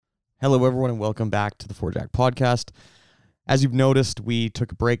Hello, everyone, and welcome back to the Four Jack Podcast. As you've noticed, we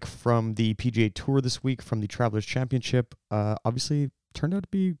took a break from the PGA Tour this week from the Travelers Championship. Obviously, turned out to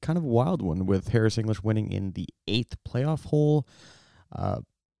be kind of a wild one with Harris English winning in the 8th playoff hole.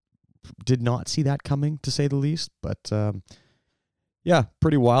 Did not see that coming, to say the least, but yeah,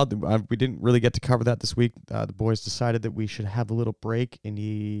 pretty wild. We didn't really get to cover that this week. The boys decided that we should have a little break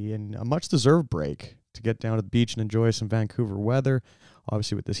in a much-deserved break to get down to the beach and enjoy some Vancouver weather.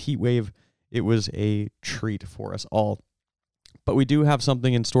 Obviously, with this heat wave, it was a treat for us all. But we do have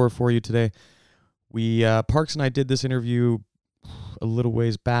something in store for you today. Parks and I did this interview a little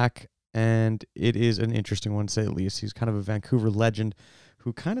ways back, and it is an interesting one, to say the least. He's kind of a Vancouver legend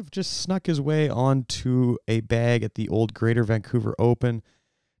who kind of just snuck his way onto a bag at the old Greater Vancouver Open,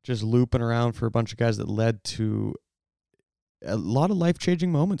 just looping around for a bunch of guys that led to a lot of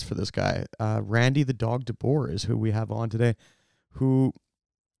life-changing moments for this guy. Randy the Dog Deboer is who we have on today, who,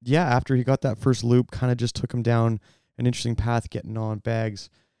 yeah, after he got that first loop, kind of just took him down an interesting path, getting on bags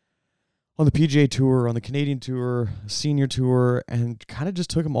on the PGA Tour, on the Canadian Tour, Senior Tour, and kind of just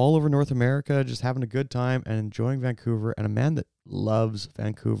took him all over North America, just having a good time and enjoying Vancouver, and a man that loves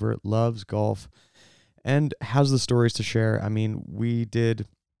Vancouver, loves golf, and has the stories to share. I mean, we did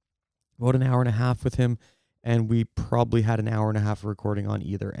about an hour and a half with him, and we probably had an hour and a half of recording on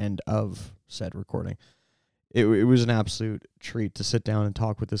either end of said recording. It was an absolute treat to sit down and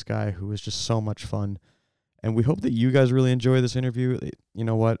talk with this guy who was just so much fun. And we hope that you guys really enjoy this interview. You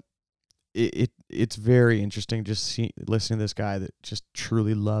know what? It's very interesting just listening to this guy that just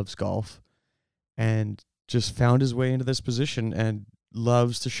truly loves golf and just found his way into this position and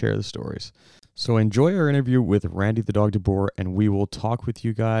loves to share the stories. So enjoy our interview with Randy the Dog Deboer, and we will talk with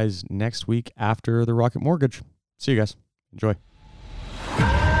you guys next week after the Rocket Mortgage. See you guys. Enjoy.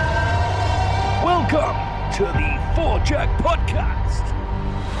 Welcome to the Four Jack Podcast.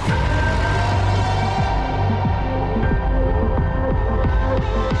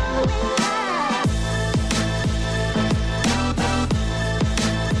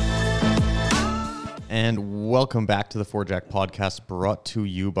 And welcome back to the Four Jack Podcast, brought to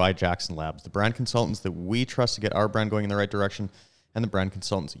you by Jackson Labs, the brand consultants that we trust to get our brand going in the right direction, and the brand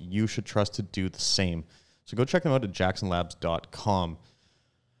consultants you should trust to do the same. So go check them out at jacksonlabs.com.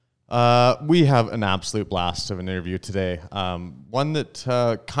 We have an absolute blast of an interview today. One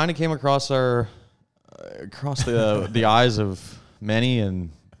that kind of came across the eyes of many,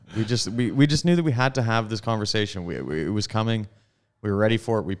 and we just knew that we had to have this conversation. It was coming. We were ready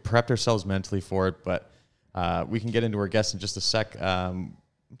for it. We prepped ourselves mentally for it, but we can get into our guests in just a sec. I'm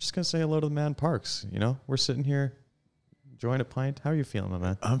just going to say hello to the man, Parks. You know, we're sitting here enjoying a pint. How are you feeling, my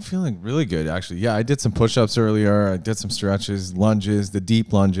man? I'm feeling really good, actually. Yeah, I did some push-ups earlier. I did some stretches, lunges, the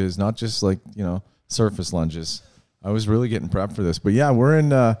deep lunges, not just like, surface lunges. I was really getting prepped for this. But yeah, we're in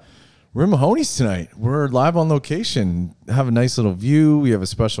Mahoney's tonight. We're live on location. Have a nice little view. We have a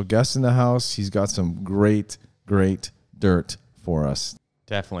special guest in the house. He's got some great dirt for us.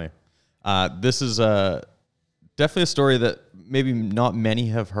 Definitely. This is definitely a story that maybe not many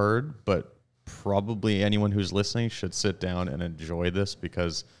have heard, but probably anyone who's listening should sit down and enjoy this,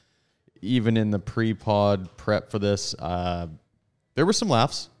 because even in the pre-pod prep for this, there were some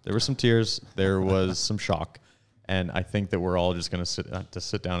laughs, there were some tears, there was some shock, and I think that we're all just going to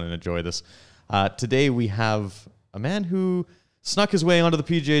sit down and enjoy this. Today we have a man who snuck his way onto the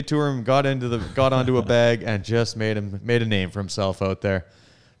PGA Tour and got onto a bag and just made a name for himself out there.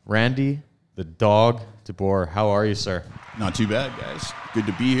 Randy the Dog Deboer, how are you, sir? Not too bad, guys. Good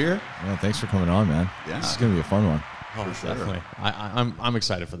to be here. Yeah, thanks for coming on, man. Yeah. This is going to be a fun one. Oh, definitely. I'm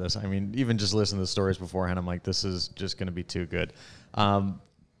excited for this. I mean, even just listening to the stories beforehand, I'm like, this is just going to be too good.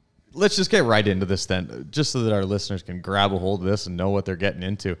 Let's just get right into this then, just so that our listeners can grab a hold of this and know what they're getting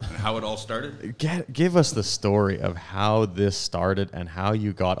into. And how it all started? Give us the story of how this started and how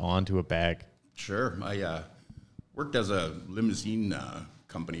you got onto a bag. Sure. I worked as a limousine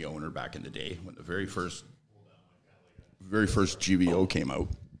company owner back in the day when the very first GVO came out.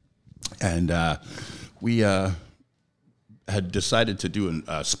 And we had decided to do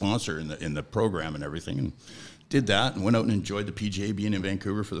a sponsor in the program and everything, and did that and went out and enjoyed the PGA, being in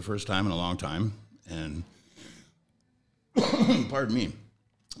Vancouver for the first time in a long time. And pardon me,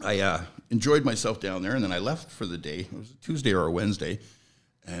 I enjoyed myself down there, and then I left for the day. It was a Tuesday or a Wednesday,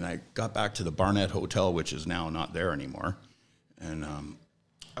 and I got back to the Barnett Hotel, which is now not there anymore. And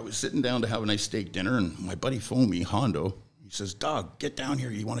I was sitting down to have a nice steak dinner, and my buddy phoned me, Hondo. He says, "Dog, get down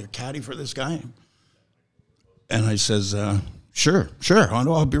here. You want a caddy for this guy?" And I says, Sure,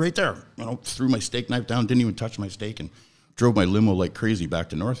 Hondo, I'll be right there. Threw my steak knife down, didn't even touch my steak, and drove my limo like crazy back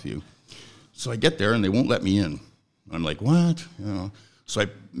to Northview. So I get there, and they won't let me in. I'm like, what? So I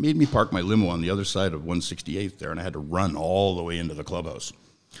made me park my limo on the other side of 168th there, and I had to run all the way into the clubhouse.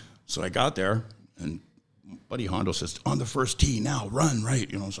 So I got there, and Buddy Hondo says, on the first tee now, run, right?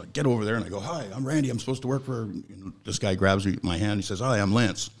 So I get over there, and I go, hi, I'm Randy. I'm supposed to work for, this guy grabs my hand. He says, hi, I'm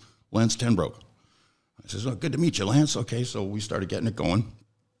Lance Tenbrook. I says, oh, good to meet you, Lance. Okay, so we started getting it going.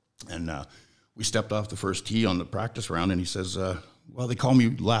 And we stepped off the first tee on the practice round, and he says, well, they call me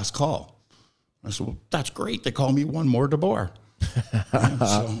last call. I said, well, that's great. They call me one more Deboer.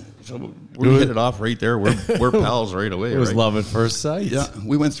 So we hit it off right there. We're pals right away. It was right? love at first sight. Yeah,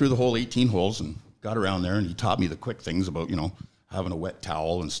 we went through the whole 18 holes and got around there, and he taught me the quick things about, having a wet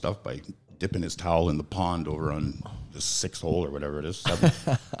towel and stuff by dipping his towel in the pond over on the 6th hole or whatever it is,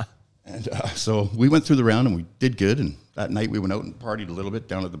 7th. And so we went through the round, and we did good. And that night we went out and partied a little bit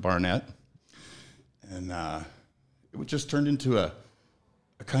down at the Barnett. And it just turned into a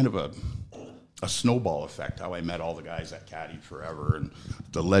kind of a snowball effect, how I met all the guys that caddied forever and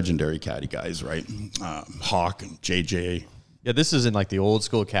the legendary caddy guys, right? Hawk and JJ. Yeah, this is in like the old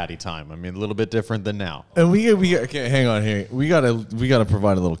school caddy time. I mean, a little bit different than now. And we okay, hang on here. We gotta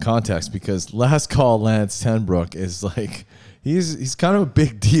provide a little context, because last call Lance Tenbrook is like he's kind of a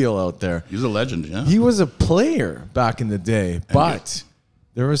big deal out there. He's a legend, yeah. He was a player back in the day, but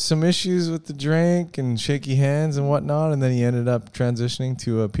there was some issues with the drink and shaky hands and whatnot, and then he ended up transitioning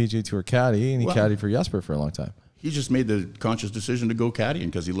to a PGA Tour caddy, and he caddied for Jesper for a long time. He just made the conscious decision to go caddying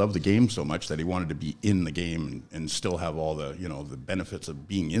because he loved the game so much that he wanted to be in the game and still have all the the benefits of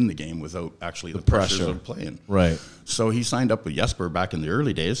being in the game without actually the pressures pressure of playing. Right. So he signed up with Jesper back in the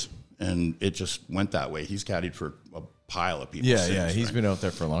early days, and it just went that way. He's caddied for a pile of people. Yeah, he's been out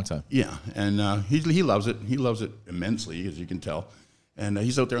there for a long time. Yeah, and he loves it. He loves it immensely, as you can tell. And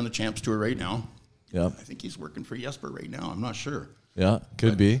he's out there on the Champs Tour right now. Yeah. I think he's working for Jesper right now. I'm not sure. Yeah,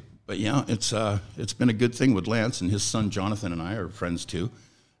 could be. But yeah, it's been a good thing with Lance, and his son Jonathan and I are friends too.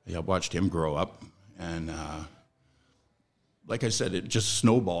 I watched him grow up, and like I said, it just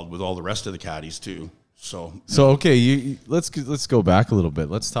snowballed with all the rest of the caddies too. So okay, let's go back a little bit.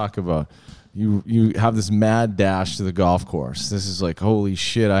 Let's talk about you have this mad dash to the golf course. This is like, holy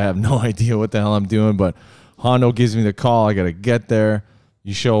shit, I have no idea what the hell I'm doing, but Hondo gives me the call. I got to get there.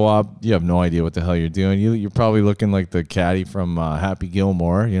 You show up. You have no idea what the hell you're doing. You're probably looking like the caddy from Happy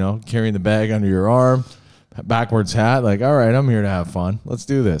Gilmore, carrying the bag under your arm, backwards hat. Like, all right, I'm here to have fun. Let's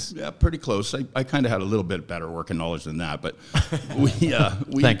do this. Yeah, pretty close. I kind of had a little bit better working knowledge than that, but we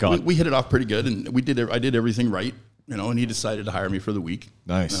Thank God. we hit it off pretty good, and I did everything right, and he decided to hire me for the week.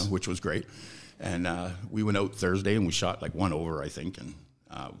 Nice. Which was great. And we went out Thursday, and we shot like 1 over, I think, and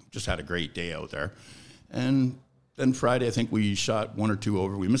just had a great day out there. And then Friday, I think we shot 1 or 2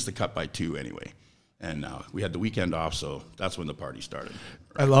 over. We missed the cut by 2 anyway. And we had the weekend off, so that's when the party started.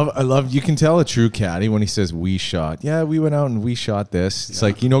 Right? I love, you can tell a true caddy when he says we shot. Yeah, we went out and we shot this. It's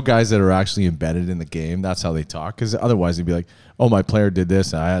like, guys that are actually embedded in the game, that's how they talk. Because otherwise they'd be like, oh, my player did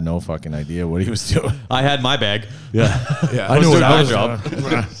this. I had no fucking idea what he was doing. I had my bag. Yeah. Yeah, I knew what I was job.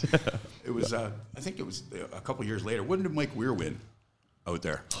 doing. It was, I think it was a couple years later. When did Mike Weir win out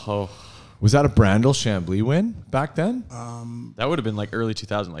there? Oh, Was that a Brandel Chambly win back then? that would have been like early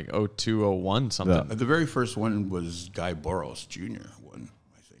 2000, like 02, 01, something. The very first one was Guy Boros Jr. won,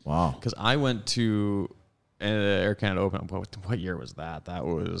 I think. Wow. Because I went to Air Canada Open. What year was that? That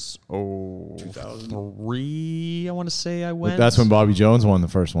was 2003, I want to say I went. That's when Bobby Jones won the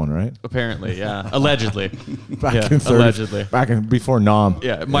first one, right? Apparently, yeah. Allegedly. Back in 30, allegedly. Before Nom.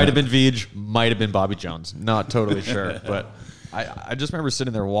 Yeah, it might have been Vij, might have been Bobby Jones. Not totally sure, but I just remember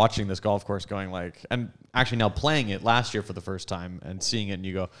sitting there watching this golf course going like, and actually now playing it last year for the first time and seeing it, and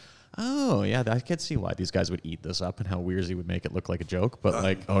you go, oh, yeah, I can see why these guys would eat this up and how Weirzy would make it look like a joke. But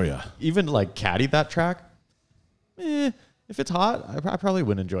like, oh yeah, even like caddy that track, if it's hot, I probably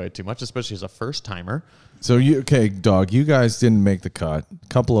wouldn't enjoy it too much, especially as a first timer. So Dog, you guys didn't make the cut.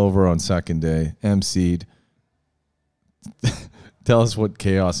 Couple over on second day, MC'd. Tell us what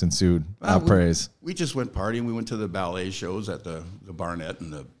chaos ensued. Praise. We just went partying. We went to the ballet shows at the Barnett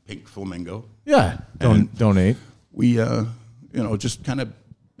and the Pink Flamingo. Yeah, donate. We, just kind of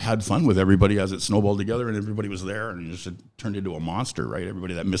had fun with everybody as it snowballed together, and everybody was there, and it just turned into a monster, right?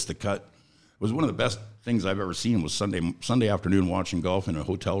 Everybody that missed the cut. It was one of the best things I've ever seen was Sunday afternoon watching golf in a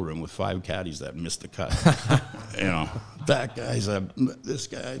hotel room with 5 caddies that missed the cut. That guy's this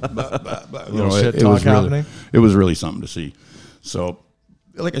guy. Shit talk happening. It was really something to see. So,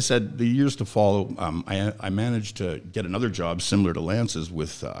 like I said, the years to follow, I managed to get another job similar to Lance's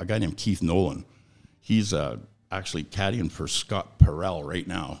with a guy named Keith Nolan. He's actually caddying for Scott Perrell right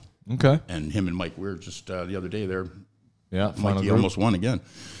now. Okay. And him and Mike Weir just the other day there. Yeah, Mikey almost won again.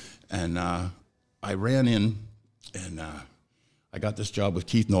 And I ran in, and I got this job with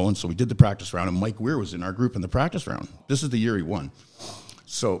Keith Nolan, so we did the practice round, and Mike Weir was in our group in the practice round. This is the year he won.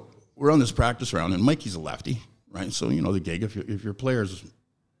 So we're on this practice round, and Mikey's a lefty, right? So, the gig, if your player's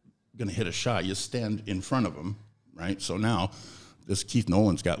going to hit a shot, you stand in front of him, right? So now this Keith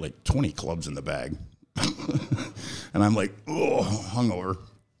Nolan's got like 20 clubs in the bag. And I'm like, oh, hungover.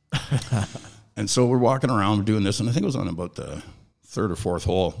 And so we're walking around doing this, and I think it was on about the third or fourth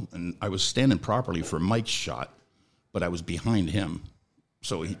hole, and I was standing properly for Mike's shot, but I was behind him.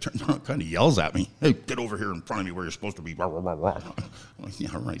 So he turns around and kind of yells at me, hey, get over here in front of me where you're supposed to be. I'm like, yeah,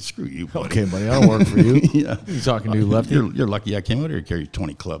 all right, screw you, buddy. Okay, buddy, I don't work for you. Yeah. You talking to lefty? You're lucky I came out here to carry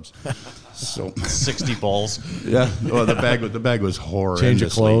 20 clubs. So 60 balls. Yeah. Well, the bag was horrendous. Change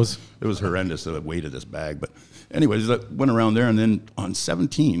of clothes. It was horrendous, the weight of this bag. But anyways, I went around there, and then on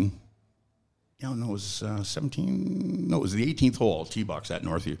 17, it was 17. No, it was the 18th hole, tee box at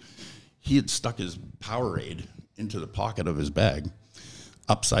Northview. He had stuck his Powerade into the pocket of his bag,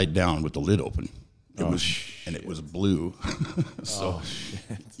 upside down with the lid open. It was blue. So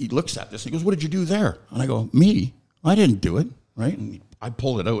he looks at this and he goes, what did you do there? And I go, me? I didn't do it, right? And I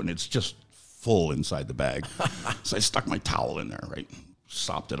pulled it out, and it's just full inside the bag. So I stuck my towel in there, right?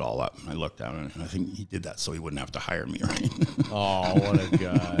 Sopped it all up. And I looked down, and I think he did that so he wouldn't have to hire me, right? Oh, what a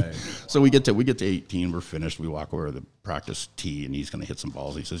guy. So we get to 18, we're finished. We walk over to the practice tee, and he's going to hit some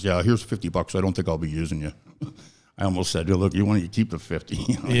balls. He says, yeah, here's $50. I don't think I'll be using you. I almost said, look, you want to keep the 50.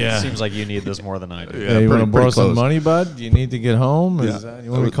 Yeah. Seems like you need this more than I do. Yeah, you want to borrow some close. money, bud? Do you need to get home? You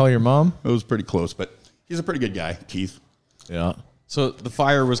want me to call your mom? It was pretty close, but he's a pretty good guy, Keith. Yeah. So the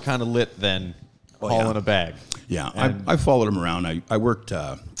fire was kind of lit then, hauling a bag. Yeah, I followed him around. I worked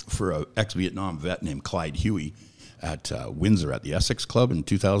for an ex-Vietnam vet named Clyde Huey at Windsor at the Essex Club in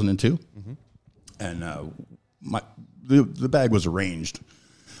 2002. Mm-hmm. And the bag was arranged.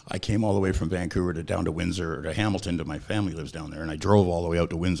 I came all the way from Vancouver down to Windsor, to Hamilton, to my family lives down there, and I drove all the way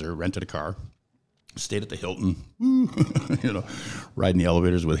out to Windsor, rented a car, stayed at the Hilton, riding the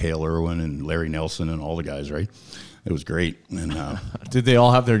elevators with Hale Irwin and Larry Nelson and all the guys, right? It was great. And did they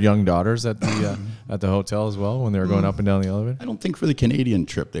all have their young daughters at the hotel as well when they were going up and down the elevator? I don't think for the Canadian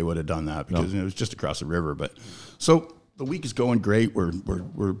trip they would have done that because it was just across the river. But so the week is going great.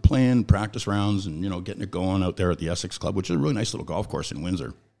 We're playing practice rounds and getting it going out there at the Essex Club, which is a really nice little golf course in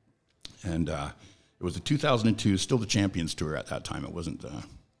Windsor. And it was the 2002, still the Champions Tour at that time. It wasn't,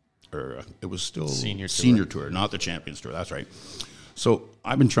 it was still Senior Tour, not the Champions Tour. That's right. So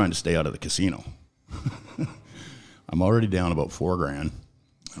I've been trying to stay out of the casino. I'm already down about $4,000, and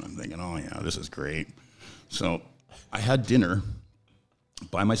I'm thinking, oh yeah, this is great. So I had dinner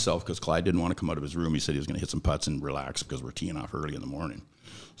by myself because Clyde didn't want to come out of his room. He said he was going to hit some putts and relax because we're teeing off early in the morning.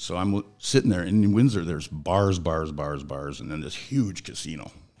 So I'm sitting there, and in Windsor, there's bars, and then this huge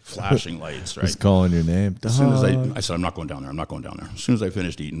casino, flashing lights, right? He's calling your name. As soon as I said, I'm not going down there. As soon as I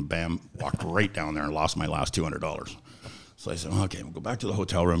finished eating, bam, walked right down there and lost my last $200. So I said, okay, we'll go back to the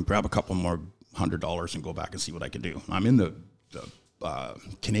hotel room, grab a couple more $100 and go back and see what I can do. I'm in the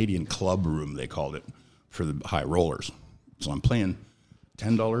Canadian club room, they called it, for the high rollers. So I'm playing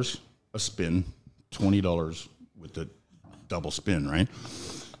 $10 a spin, $20 with the double spin, right?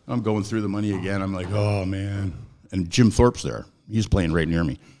 I'm going through the money again. I'm like, oh, man. And Jim Thorpe's there. He's playing right near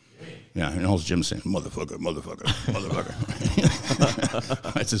me. Yeah, and all Jim's saying, motherfucker.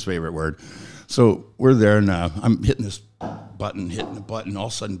 That's his favorite word. So we're there, and I'm hitting the button. All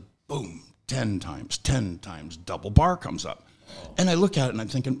of a sudden, boom, 10 times, double bar comes up. And I look at it, and I'm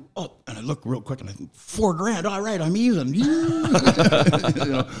thinking, and I look real quick, and I think, $4,000, all right, I'm even.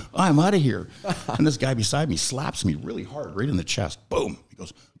 I'm out of here. And this guy beside me slaps me really hard, right in the chest. Boom. He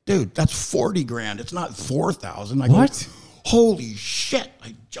goes, dude, that's $40,000. It's not 4,000. I go, what? Holy shit.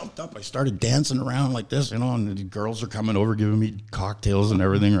 I jumped up. I started dancing around like this, and the girls are coming over, giving me cocktails and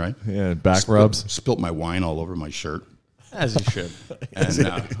everything, right? Yeah, back rubs. Spilt my wine all over my shirt. As you should. And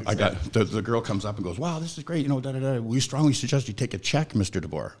I got the girl comes up and goes, wow, this is great. We strongly suggest you take a check, Mr.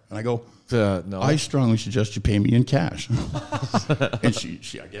 Deboer. And I go, no. I strongly suggest you pay me in cash. And she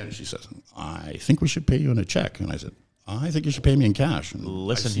says, I think we should pay you in a check. And I said, I think you should pay me in cash. And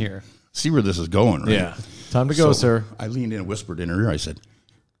Listen here. See where this is going, right? Yeah. Time to go, sir. I leaned in and whispered in her ear. I said,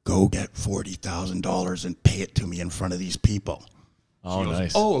 go get $40,000 and pay it to me in front of these people. Oh, goes,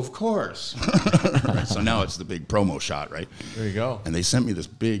 nice. Oh, of course. Right, so now it's the big promo shot, right? There you go. And they sent me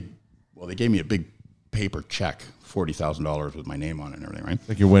they gave me a big paper check, $40,000 with my name on it and everything, right?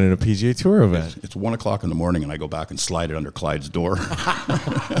 Like you're winning a PGA Tour event. It's 1 o'clock in the morning, and I go back and slide it under Clyde's door.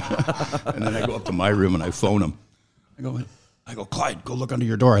 And then I go up to my room, and I phone him. I go, Clyde, go look under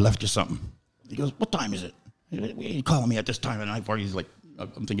your door. I left you something. He goes, what time is it? He's calling me at this time of night. He's like,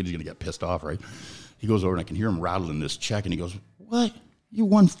 I'm thinking he's going to get pissed off, right? He goes over, and I can hear him rattling this check, and he goes, what? You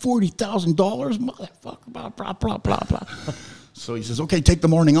won $40,000, motherfucker, blah, blah, blah, blah, blah. So he says, okay, take the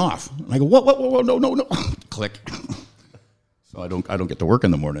morning off. And I go, what, no. Click. So I don't get to work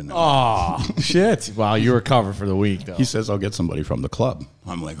in the morning now. Oh, shit. Wow, you were covered for the week, though. He says, I'll get somebody from the club.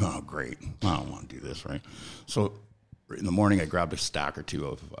 I'm like, oh, great. I don't want to do this, right? So in the morning, I grabbed a stack or two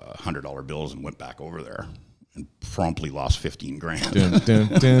of $100 bills and went back over there and promptly lost 15 grand. Dun, dun,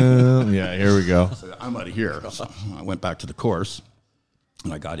 dun. Yeah, here we go. So I'm out of here. So I went back to the course,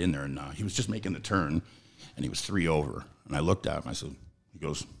 and I got in there, and he was just making the turn, and he was 3 over. And I looked at him. I said, he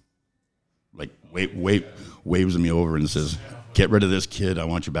goes, like, waves me over and says, get rid of this kid. I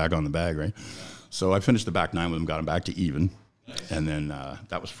want you back on the bag, right? So I finished the back 9 with him, got him back to even. And then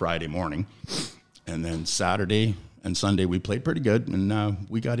that was Friday morning. And then Saturday and Sunday we played pretty good. And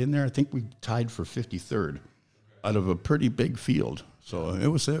we got in there. I think we tied for 53rd out of a pretty big field. So it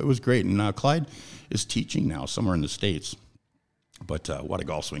was great. And Clyde is teaching now somewhere in the States. But what a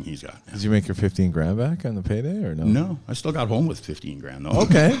golf swing he's got. Did you make your 15 grand back on the payday or no? No, I still got home with 15 grand though.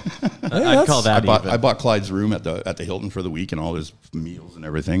 Okay. I'd call that I bought Clyde's room at the Hilton for the week and all his meals and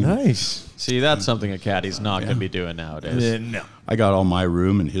everything. Nice. See, that's something a caddy's not going to be doing nowadays. No. I got all my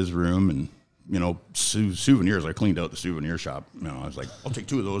room and his room and, souvenirs. I cleaned out the souvenir shop. I was like, I'll take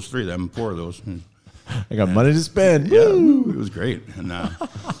 2 of those, 3 of them, 4 of those. I got money to spend. Yeah, it was great. And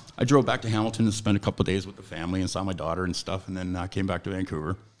I drove back to Hamilton and spent a couple of days with the family and saw my daughter and stuff. And then came back to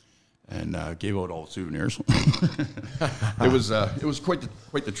Vancouver and gave out all the souvenirs. It was quite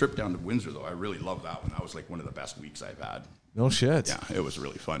the trip down to Windsor, though. I really loved that one. That was like one of the best weeks I've had. No shit. Yeah, it was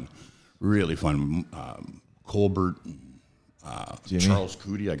really fun. Really fun. Colbert, Charles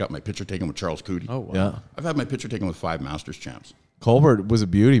Cootie. I got my picture taken with Charles Cootie. Oh, wow. Yeah. I've had my picture taken with 5 Masters champs. Colbert was a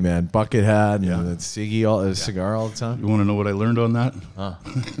beauty, man. Bucket hat and Yeah. the cigar all the time. You want to know what I learned on that?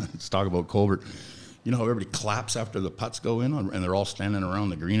 Let's talk about Colbert. You know how everybody claps after the putts go in and they're all standing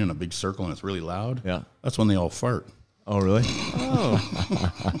around the green in a big circle and it's really loud? Yeah. That's when they all fart. Oh, really?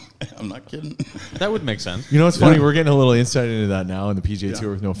 I'm not kidding. That would make sense. You know what's funny? We're getting a little insight into that now in the PGA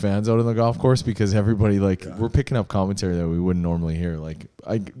Tour with no fans out on the golf course because everybody, we're picking up commentary that we wouldn't normally hear. Like,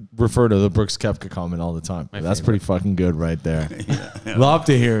 I refer to the Brooks Koepka comment all the time. That's pretty fucking good right there. Love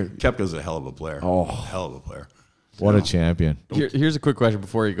to hear it. Koepka's a hell of a player. Oh. Hell of a player. What a champion. Here's a quick question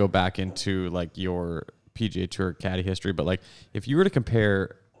before you go back into, your PGA Tour caddy history. But, if you were to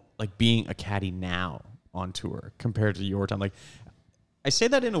compare, being a caddy now on tour compared to your time, I say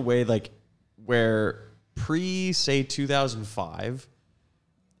that in a way, where say 2005,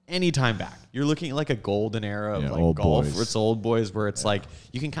 any time back, you're looking at a golden era of old golf. boys. Where it's old boys, where it's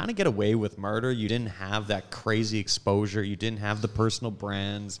you can kind of get away with murder. You didn't have that crazy exposure. You didn't have the personal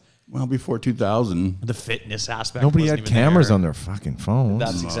brands, Well, before 2000, the fitness aspect. Nobody wasn't had even cameras there. on their fucking phones.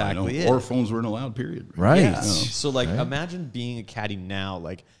 That's exactly it. or phones weren't allowed, period. right. Yeah. So imagine being a caddy now,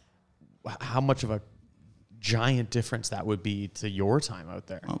 how much of a giant difference that would be to your time out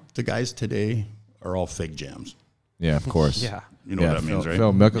there. Well, the guys today are all fig jams. Yeah, of course. Yeah. You know what that means, right?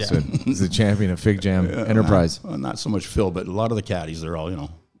 Phil Mickelson is the champion of Fig Jam Enterprise. Well, not so much Phil, but a lot of the caddies, they're all,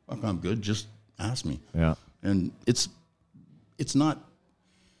 if I'm good, just ask me. Yeah. And it's not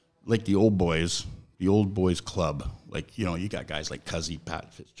like the old boys club. You got guys like Cuzzy,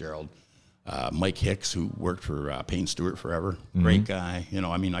 Pat Fitzgerald, Mike Hicks, who worked for Payne Stewart forever. Great guy.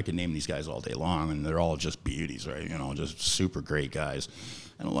 I could name these guys all day long, and they're all just beauties, right? Just super great guys.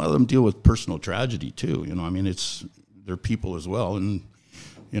 And a lot of them deal with personal tragedy, too. They're people as well. And,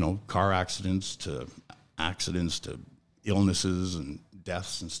 car accidents to illnesses and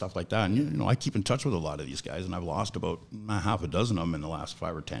deaths and stuff like that. And, I keep in touch with a lot of these guys, and I've lost about half a dozen of them in the last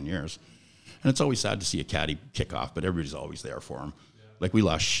 5 or 10 years. And it's always sad to see a caddy kick off, but everybody's always there for him. We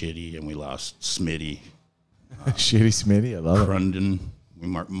lost Shitty and we lost Smitty. Shitty Smitty, I love it. Crunden.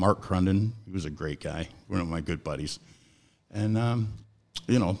 Mark Crunden. He was a great guy. One of my good buddies. And,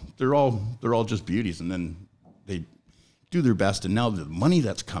 they're all just beauties. And then they do their best. And now the money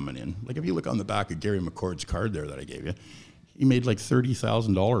that's coming in, if you look on the back of Gary McCord's card there that I gave you, he made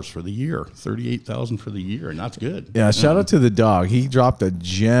 $30,000 for the year, $38,000 for the year, and that's good. Yeah, shout out to the dog. He dropped a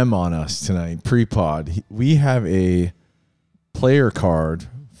gem on us tonight, pre-pod. We have a player card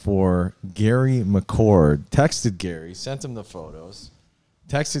for Gary McCord. Texted Gary, sent him the photos.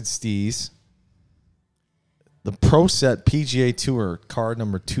 Texted Steez. The Pro Set PGA Tour card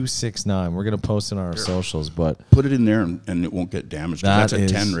number 269. We're going to post it on our socials, but Put it in there and it won't get damaged. 'Cause that's at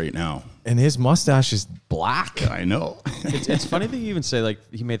 10 right now. And his mustache is black. I know. It's funny that you even say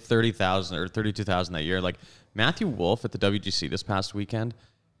he made 30,000 or 32,000 that year. Matthew Wolff at the WGC this past weekend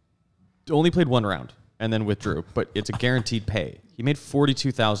only played one round and then withdrew. But it's a guaranteed pay. He made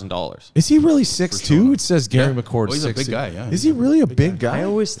 $42,000. Is he really 6'2"? It says Gary McCord. Oh, he's a big guy, yeah. Is he really a big guy? I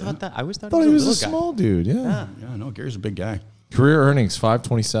always thought that. I always thought thought he was a little guy. small dude. Yeah. Yeah, no, Gary's a big guy. Career earnings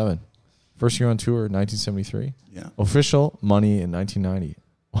 $527. First year on tour 1973. Yeah. Official money in 1990.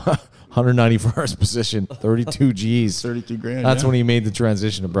 191st position, 32 G's. 32 grand. That's when he made the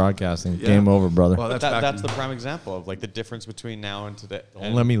transition to broadcasting. Yeah. Game over, brother. Well, That's the prime example of like the difference between now and today.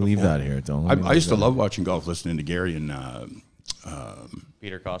 Don't let me leave that here. Don't. Let me I leave used to that. love watching golf, listening to Gary and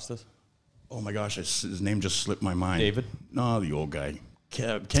Peter Costas. oh my gosh, his name just slipped my mind. David? No, the old guy,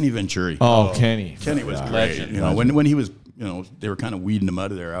 Kenny Venturi. Oh, Kenny. Kenny was great. Legend. You know, when he was, they were kind of weeding him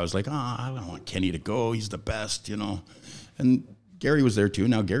out of there. I was like, I don't want Kenny to go. He's the best, And Gary was there too.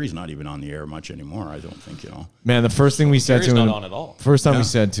 Now Gary's not even on the air much anymore. I don't think. Man, the first thing we said Gary's to him. not on at all. First time we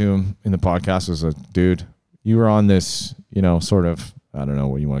said to him in the podcast was, dude, you were on this, sort of, I don't know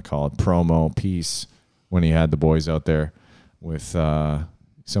what you want to call it, promo piece when he had the boys out there with some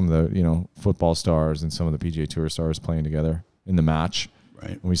of the, football stars and some of the PGA Tour stars playing together in the match.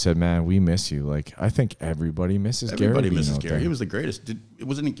 Right. And we said, man, we miss you. Like, I think everybody misses Gary. Everybody being misses out Gary. there. He was the greatest.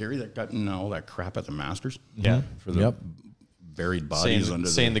 Wasn't it Gary that got in all that crap at the Masters? Yeah. For the buried bodies under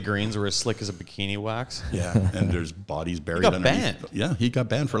saying the greens were as slick as a bikini wax. Yeah, and there's bodies buried got underneath. banned. Yeah, he got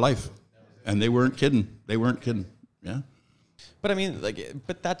banned for life. And they weren't kidding. Yeah. But I mean,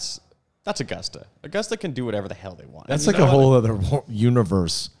 but that's Augusta. Augusta can do whatever the hell they want. That's And like a whole other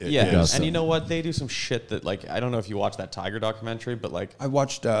universe. yeah. Augusta. And you know what? They do some shit that I don't know if you watched that Tiger documentary, but I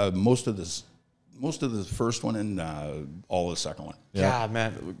watched most of the first one and all the second one. God,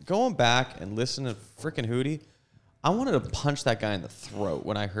 man, going back and listening to freaking Hootie, I wanted to punch that guy in the throat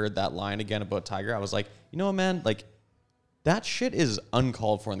when I heard that line again about Tiger. I was like, you know what, man? Like, that shit is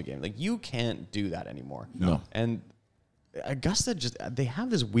uncalled for in the game. Like, you can't do that anymore. No. And Augusta they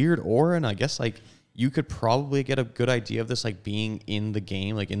have this weird aura, and I guess, you could probably get a good idea of this, being in the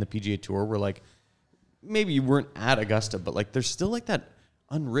game, in the PGA Tour, where, maybe you weren't at Augusta, but, there's still, that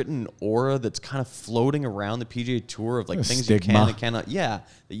unwritten aura that's kind of floating around the PGA Tour of, things you can and cannot, that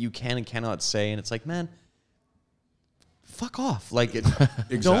you can and cannot say, and it's like, man, fuck off.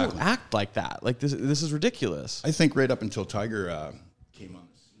 Exactly. Don't act like that. This is ridiculous. I think right up until Tiger came on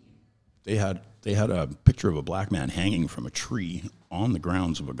the scene, they had a picture of a black man hanging from a tree on the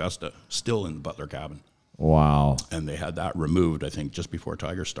grounds of Augusta, still in the Butler cabin. Wow. And they had that removed, I think, just before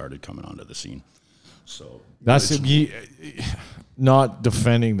Tiger started coming onto the scene. So That's not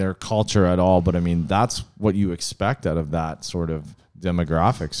defending their culture at all, but I mean, that's what you expect out of that sort of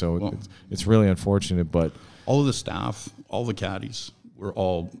demographic. So it's really unfortunate, but all of the staff, all the caddies were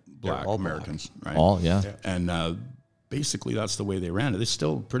all black Americans, right? all, yeah. And basically that's the way they ran it. It's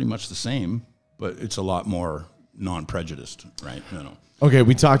still pretty much the same, but it's a lot more non-prejudiced, right? Okay,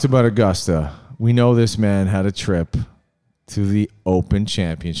 we talked about Augusta. We know this man had a trip to the Open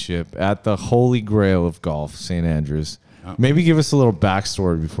Championship at the Holy Grail of golf, St. Andrews. Maybe give us a little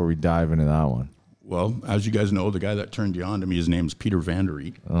backstory before we dive into that one. Well, as you guys know, the guy that turned you on to me, his name's Peter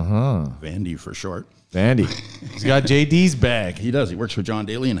Vandereet. Vandy for short. Vandy. He's got JD's bag. He does. He works for John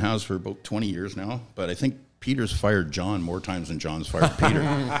Daly and has for about 20 years now. But I think Peter's fired John more times than John's fired Peter.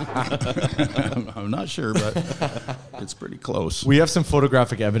 I'm not sure, but it's pretty close. We have some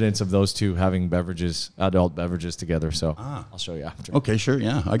photographic evidence of those two having beverages, adult beverages together. So I'll show you after. Okay, sure.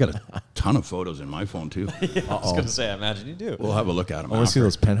 Yeah. I got a ton of photos in my phone, too. I was going to say, I imagine you do. We'll have a look at them. I want to see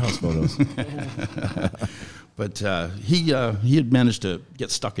those penthouse photos. But he had managed to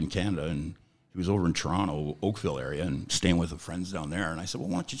get stuck in Canada, and he was over in Toronto, Oakville area, and staying with the friends down there. And I said, well,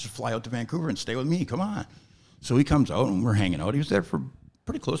 why don't you just fly out to Vancouver and stay with me? Come on. So he comes out, and we're hanging out. He was there for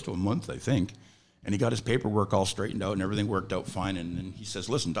pretty close to a month, I think. And he got his paperwork all straightened out, and everything worked out fine. And then he says,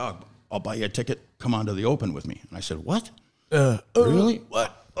 listen, dog, I'll buy you a ticket. Come on to the Open with me. And I said, what? Really?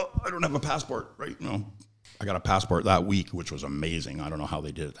 What? Oh, I don't have a passport, right? No. I got a passport that week, which was amazing. I don't know how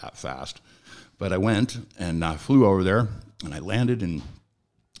they did it that fast. But I went and flew over there, and I landed in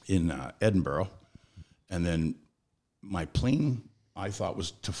Edinburgh. And then my plane, I thought, was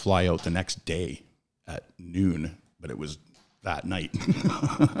to fly out the next day at noon, but it was that night.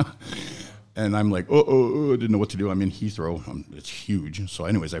 And I'm like, I didn't know what to do. I'm in Heathrow. It's huge. So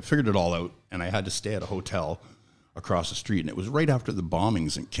anyways, I figured it all out, and I had to stay at a hotel across the street. And it was right after the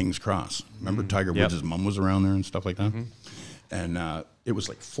bombings in King's Cross. Remember Tiger Woods' mom was around there and stuff like that? And it was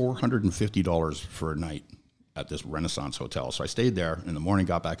like $450 for a night at this Renaissance hotel. So I stayed there in the morning,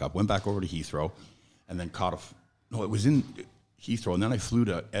 got back up, went back over to Heathrow, and then it was in Heathrow, and then I flew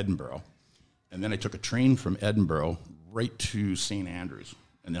to Edinburgh. And then I took a train from Edinburgh right to St. Andrews.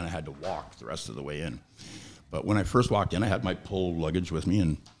 And then I had to walk the rest of the way in. But when I first walked in, I had my pull luggage with me,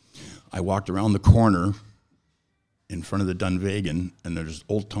 and I walked around the corner in front of the Dunvegan, and there's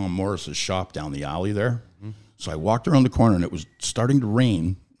old Tom Morris's shop down the alley there. So I walked around the corner, and it was starting to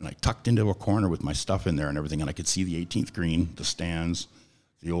rain, and I tucked into a corner with my stuff in there and everything, and I could see the 18th green, the stands,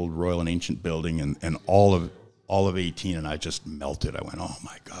 the old Royal and Ancient building, and all of 18, and I just melted. I went, oh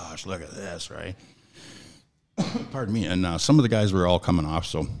my gosh, look at this, right? Pardon me. And some of the guys were all coming off,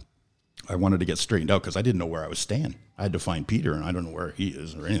 so I wanted to get straightened out because I didn't know where I was staying. I had to find Peter, and I don't know where he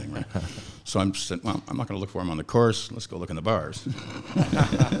is or anything, right? So I'm just saying, well, I'm not going to look for him on the course. Let's go look in the bars.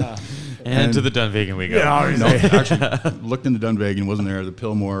 and to the Dunvegan we go. Yeah, no, actually, looked in the Dunvegan, wasn't there. The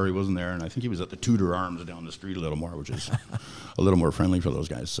Pillmore, he wasn't there. And I think he was at the Tudor Arms down the street a little more, which is a little more friendly for those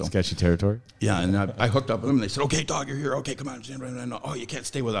guys. So Sketchy territory. yeah, and I hooked up with them, and they said, okay, dog, you're here. Okay, come on. Oh, you can't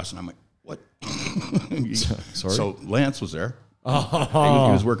stay with us. And I'm like, what? Sorry? So Lance was there. He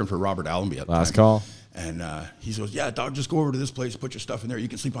was working for Robert Allenby at the Last time. call. And he goes, yeah, dog, just go over to this place, put your stuff in there. You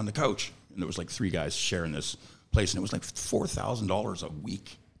can sleep on the couch. And there was like 3 guys sharing this place, and it was like $4,000 a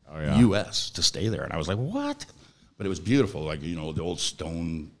week U.S. to stay there. And I was like, what? But it was beautiful, like, you know, the old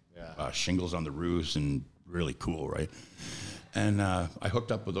stone shingles on the roofs and really cool, right? And I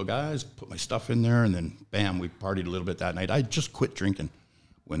hooked up with those guys, put my stuff in there, and then, bam, we partied a little bit that night. I just quit drinking.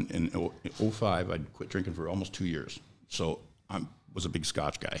 When in 2005, I'd quit drinking for almost 2 years. So I was a big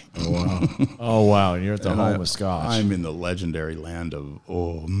Scotch guy. Oh, wow. Oh, wow. And you're at the home of Scotch. I'm in the legendary land of,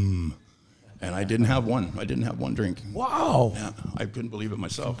 and I didn't have one. I didn't have one drink. Wow. Yeah, I couldn't believe it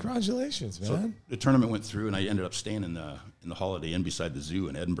myself. Congratulations, man. So the tournament went through, and I ended up staying in the Holiday Inn beside the zoo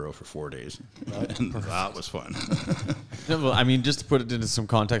in Edinburgh for 4 days. And that was fun. Well, I mean, just to put it into some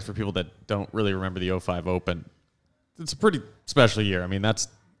context for people that don't really remember the 05 Open, it's a pretty special year. I mean, that's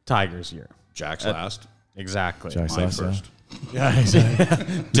Tiger's year. Jack's last. Exactly. Jack's My last, first. Yeah,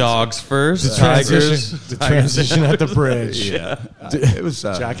 exactly. Dogs first. The transition at the bridge. Yeah. It was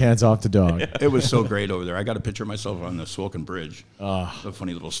Jack hands off the dog. It was so great over there. I got a picture of myself on the Swilken Bridge. A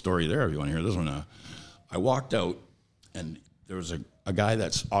funny little story there if you want to hear this one. I walked out, and there was a guy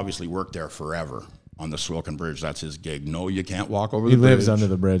that's obviously worked there forever on the Swilken Bridge. That's his gig. No, you can't walk over the bridge. He lives under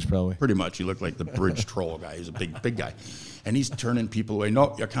the bridge, probably. Pretty much. He looked like the bridge troll guy. He's a big guy. And he's turning people away.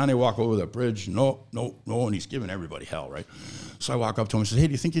 No, you can't walk over the bridge. No. And he's giving everybody hell, right? So I walk up to him and says, hey,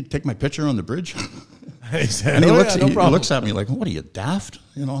 do you think you'd take my picture on the bridge? He said, And he no problem. looks at me like, what are you, daft?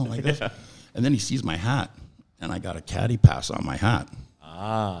 You know, like this. And then he sees my hat, and I got a caddy pass on my hat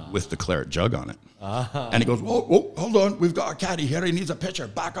with the claret jug on it. And he goes, whoa, hold on. We've got a caddy here. He needs a picture.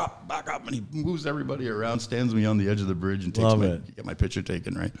 Back up. And he moves everybody around, stands me on the edge of the bridge, and get my picture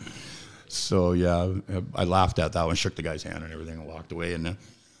taken, right? So, yeah, I laughed at that one, shook the guy's hand and everything, and walked away. And then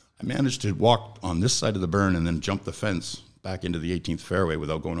I managed to walk on this side of the burn and then jump the fence back into the 18th fairway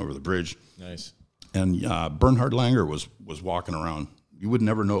without going over the bridge. Nice. And Bernhard Langer was walking around. You would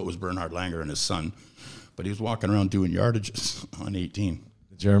never know it was Bernhard Langer and his son, but he was walking around doing yardages on 18.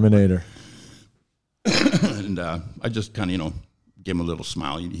 The Germinator. And I just kind of, gave him a little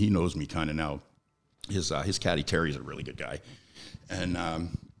smile. He knows me kind of now. His caddy Terry's a really good guy. And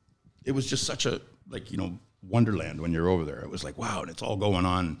it was just such a, wonderland when you're over there. It was like, wow, and it's all going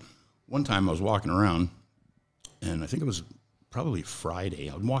on. One time I was walking around, and I think it was probably Friday.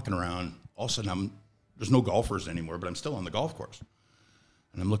 I'm walking around. All of a sudden, there's no golfers anymore, but I'm still on the golf course.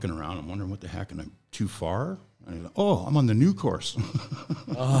 And I'm looking around. I'm wondering what the heck, and I'm too far. And I'm on the new course.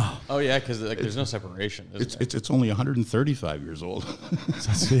 Oh yeah, because there's no separation. It's only 135 years old.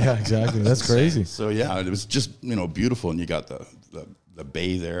 Yeah, exactly. That's crazy. So yeah, it was just beautiful, and you got the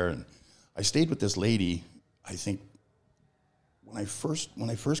bay there. And I stayed with this lady. I think when I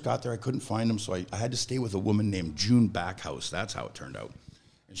first got there, I couldn't find him, so I had to stay with a woman named June Backhouse. That's how it turned out.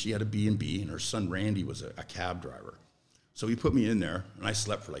 And she had a B&B, and her son Randy was a cab driver. So he put me in there, and I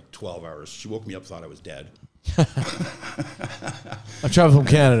slept for like 12 hours. She woke me up, thought I was dead. I've traveled from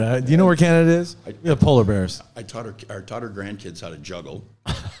Canada. Do you know where Canada is? We have polar bears. I taught her grandkids how to juggle.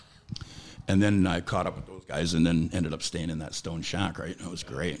 And then I caught up with those guys and then ended up staying in that stone shack, right? And it was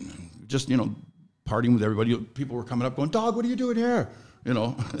great. And just, partying with everybody. People were coming up going, dog, what are you doing here?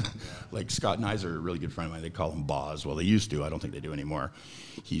 Like Scott and I are a really good friend of mine. They call him Boz. Well, they used to. I don't think they do anymore.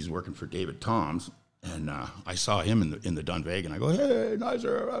 He's working for David Toms. And I saw him in the Dunvegan. I go, hey,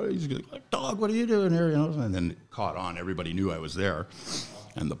 Nizer. He's like, dog, what are you doing here? And then it caught on. Everybody knew I was there,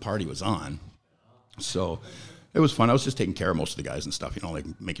 and the party was on. So it was fun. I was just taking care of most of the guys and stuff, like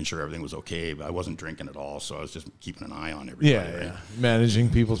making sure everything was okay. But I wasn't drinking at all, so I was just keeping an eye on everybody. Yeah, right? Managing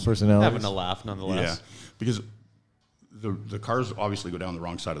people's personalities. Having a laugh nonetheless. Yeah, because the cars obviously go down the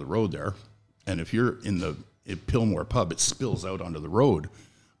wrong side of the road there, and if you're in Pillmore pub, it spills out onto the road,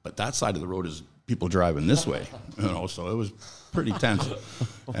 but that side of the road is people driving this way, so it was pretty tense.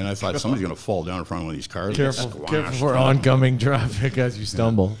 And I thought somebody's going to fall down in front of one of these cars. Careful for oncoming traffic as you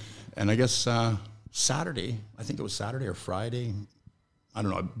stumble. And I guess Saturday, I think it was Saturday or Friday, I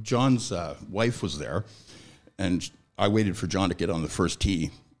don't know, John's wife was there, and I waited for John to get on the first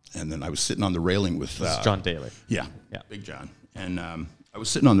tee, and then I was sitting on the railing with... John Daly. Yeah, Big John. And I was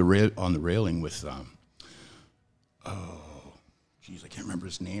sitting on the railing with... I can't remember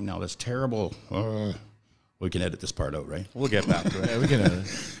his name now. That's terrible. We can edit this part out, right? We'll get back to it. Yeah, we can edit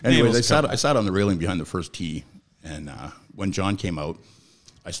it. Anyways, I sat on the railing behind the first tee, and when John came out,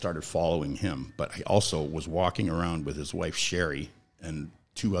 I started following him. But I also was walking around with his wife, Sherry, and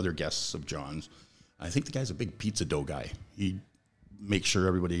 2 other guests of John's. I think the guy's a big pizza dough guy. He makes sure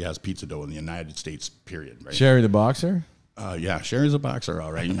everybody has pizza dough in the United States, period. Right? Sherry the boxer? Yeah, Sherry's a boxer,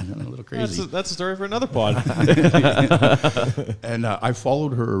 all right. A little crazy. That's a story for another pod. And I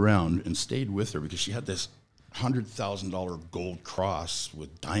followed her around and stayed with her because she had this $100,000 gold cross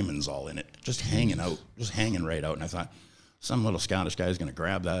with diamonds all in it, just hanging right out. And I thought, some little Scottish guy is going to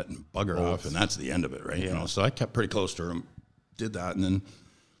grab that and bugger off, and that's the end of it, right? Yeah. So I kept pretty close to her and did that. And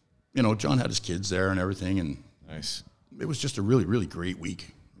then, John had his kids there and everything, and nice. It was just a really, really great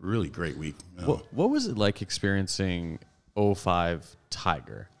week. Really great week. What was it like experiencing 05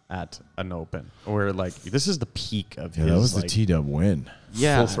 Tiger at an Open, where this is the peak of his? That was the T-Dub win.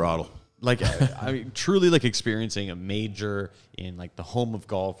 Yeah, full throttle. I mean, truly experiencing a major in the home of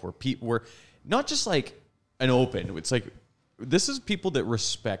golf, where people were not just an Open. It's this is people that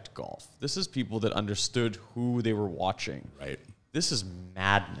respect golf. This is people that understood who they were watching. Right. This is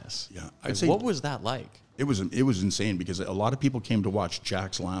madness. Yeah, I'd say. What was that like? It was insane because a lot of people came to watch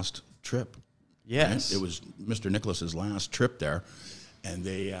Jack's last trip. Yes. Right? It was Mr. Nicklaus's last trip there, and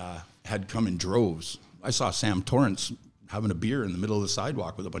they had come in droves. I saw Sam Torrance having a beer in the middle of the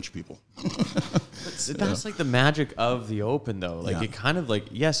sidewalk with a bunch of people. That's the magic of the Open, though. It kind of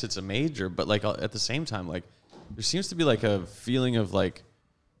yes, it's a major, but at the same time, there seems to be a feeling of at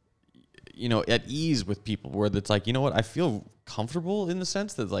ease with people, where it's what, I feel comfortable in the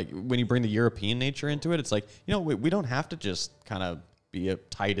sense that when you bring the European nature into it, it's we don't have to just kind of be as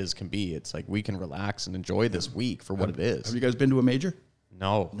tight as can be. It's we can relax and enjoy this week for what it is. Have you guys been to a major?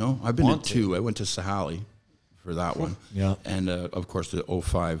 No, I've been to 2. I went to Sahali for that one. Yeah. And of course the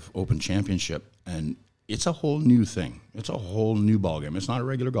 05 Open Championship, and it's a whole new thing. It's a whole new ballgame. It's not a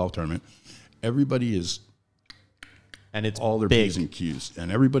regular golf tournament. Everybody is, and it's all their big. P's and Q's,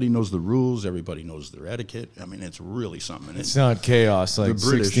 and everybody knows the rules. Everybody knows their etiquette. I mean, it's really something. And it's not chaos like the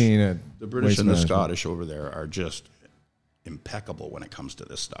British, 16 at the British and the management. Scottish over there are just impeccable when it comes to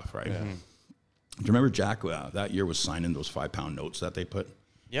this stuff, right? Yeah. Do you remember Jack that year was signing those 5-pound notes that they put?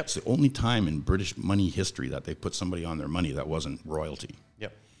 Yep. It's the only time in British money history that they put somebody on their money that wasn't royalty.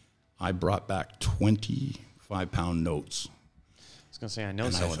 Yep. I brought back 25-pound notes. I was going to say, I know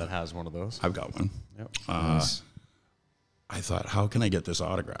someone that has one of those. I've got one. Yep. Nice. I thought, how can I get this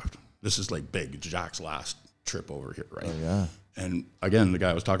autographed? This is big. Jack's last trip over here, right? Oh, yeah. And again, the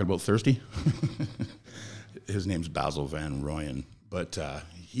guy I was talking about, thirsty. His name's Basil Van Royen, but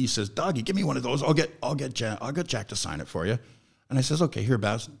he says, "Doggy, give me one of those. I'll get Jack to sign it for you." And I says, "Okay, here,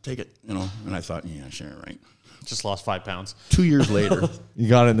 Baz, take it." And I thought, yeah, sure, right. Just lost 5 pounds. 2 years later, You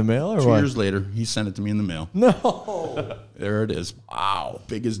got it in the mail or 2 what? years later, he sent it to me in the mail. No. There it is. Wow,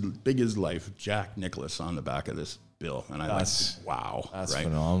 big as life. Jack Nicklaus on the back of this bill, and wow, that's right?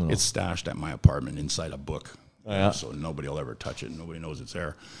 phenomenal. It's stashed at my apartment inside a book, yeah. so nobody will ever touch it. Nobody knows it's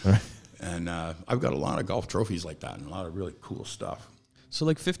there. Right. And I've got a lot of golf trophies like that and a lot of really cool stuff.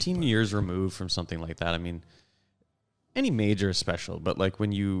 So 15 years removed from something like that, I mean, any major is special, but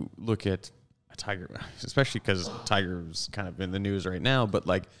when you look at a Tiger, especially because Tiger's kind of in the news right now, but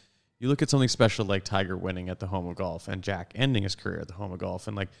you look at something special like Tiger winning at the home of golf and Jack ending his career at the home of golf,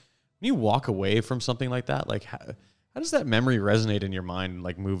 and when you walk away from something like that, how does that memory resonate in your mind,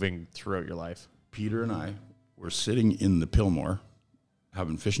 moving throughout your life? Peter and I were sitting in the Pillmore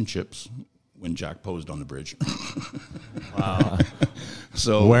having fish and chips when Jack posed on the bridge. Wow.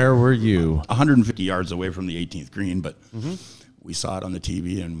 So Where were you? 150 yards away from the 18th green, but we saw it on the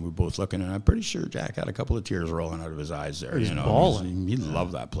TV and we were both looking, and I'm pretty sure Jack had a couple of tears rolling out of his eyes there. He's balling. He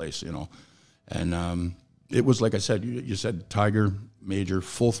loved that place, And it was, like I said, you said Tiger, major,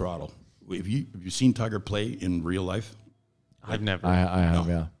 full throttle. Have you seen Tiger play in real life? I've never. I have,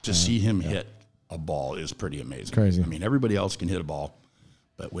 yeah. To see him hit a ball is pretty amazing. It's crazy. I mean, everybody else can hit a ball,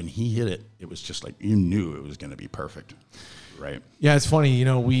 but when he hit it, it was just you knew it was going to be perfect, right? Yeah, it's funny.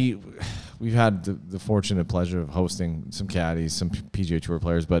 We've had the fortunate pleasure of hosting some caddies, some PGA Tour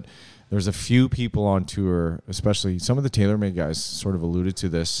players, but there's a few people on tour, especially some of the TaylorMade guys sort of alluded to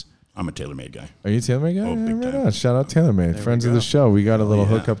this I'm a TaylorMade guy. Are you TaylorMade guy? Oh, Yeah, big right time. on. Shout out TaylorMade. Friends of the show. We got a little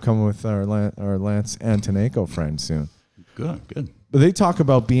yeah. hookup coming with our Lance Antonaco friend soon. Good. But they talk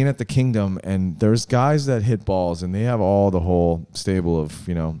about being at the Kingdom, and there's guys that hit balls, and they have all the whole stable of,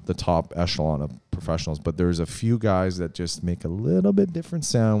 the top echelon of professionals. But there's a few guys that just make a little bit different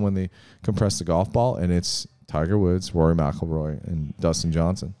sound when they compress the golf ball, and it's Tiger Woods, Rory McIlroy, and Dustin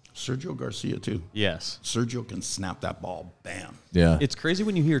Johnson. Sergio Garcia, too. Yes. Sergio can snap that ball. Bam. Yeah. It's crazy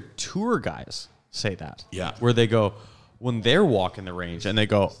when you hear tour guys say that. Yeah. Where they go, when they're walking the range and they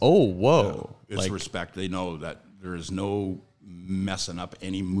go, oh, whoa. It's respect. They know that there is no messing up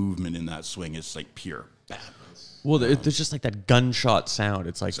any movement in that swing. It's like pure. Bam. Well, there's just like that gunshot sound.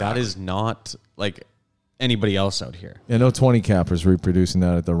 It's like, that is not like anybody else out here. Yeah, no 20 cappers reproducing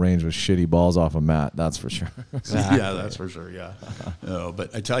that at the range with shitty balls off a mat. That's for sure. Exactly. Yeah, that's for sure. Yeah.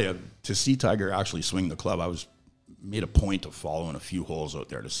 But I tell you, to see Tiger actually swing the club, I made a point of following a few holes out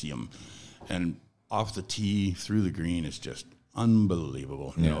there to see him. And off the tee, through the green, is just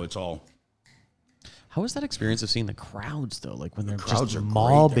unbelievable. It's all. How was that experience of seeing the crowds, though? Like when they're crowds just are great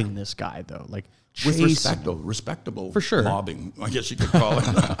mobbing there. this guy, though. Like With chasing respectable For sure. mobbing, I guess you could call it.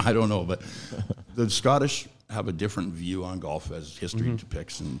 I don't know, but the Scottish have a different view on golf as history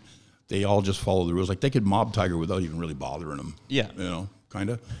depicts, and they all just follow the rules. Like they could mob Tiger without even really bothering him. Yeah. Kind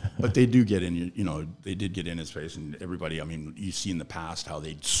of. But they do get in, they did get in his face, and everybody, I mean, you see in the past how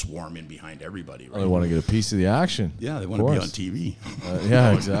they'd swarm in behind everybody, right? They want to get a piece of the action. Yeah, they want to be on TV.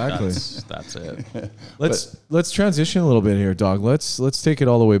 Yeah, exactly. That's it. Let's transition a little bit here, Dog. Let's take it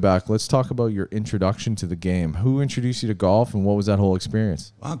all the way back. Let's talk about your introduction to the game. Who introduced you to golf, and what was that whole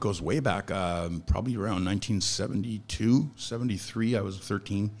experience? Well, it goes way back, probably around 1972, 73. I was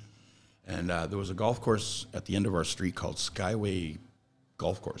 13. And there was a golf course at the end of our street called Skyway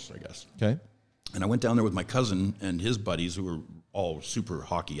Golf Course, I guess. Okay. And I went down there with my cousin and his buddies who were all super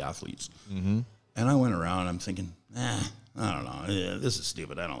hockey athletes. Mm-hmm. And I went around, I'm thinking, I don't know. This is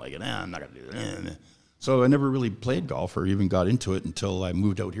stupid. I don't like it. I'm not going to do it. So I never really played golf or even got into it until I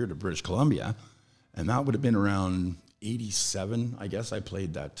moved out here to British Columbia. And that would have been around 87, I guess. I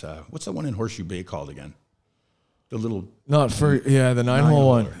played that. What's that one in Horseshoe Bay called again? The little... Not for, the 9-hole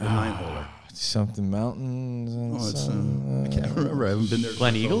one. The 9-holer. Something mountains. And I can't remember. I haven't been there.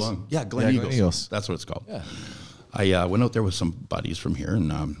 Glen for Eagles? So long. Yeah, Glen Eagles. That's what it's called. Yeah. I went out there with some buddies from here,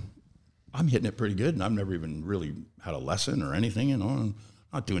 and I'm hitting it pretty good. And I've never even really had a lesson or anything. I'm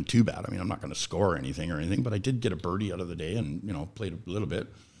not doing too bad. I mean, I'm not going to score anything, but I did get a birdie out of the day, and played a little bit,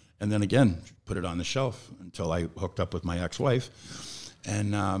 and then again put it on the shelf until I hooked up with my ex-wife,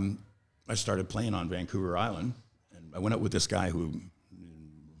 and I started playing on Vancouver Island, and I went out with this guy who.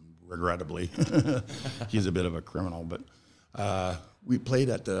 Regrettably, he's a bit of a criminal, but we played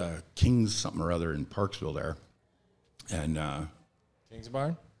at the King's something or other in Parksville there, and King's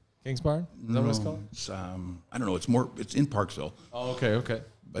Barn? Is that what it's called? I don't know. It's in Parksville. Oh, okay.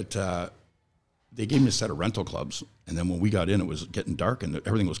 But they gave me a set of rental clubs, and then when we got in, it was getting dark and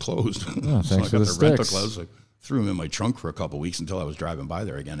everything was closed. Oh, so I thanks for got the the rental sticks. clubs. I threw them in my trunk for a couple of weeks until I was driving by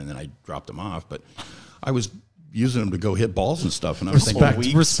there again, and then I dropped them off. But I was using them to go hit balls and stuff, and I was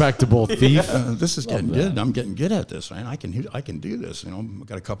thinking, Respectable thief. this is getting good. I'm getting good at this, right? I can do this. I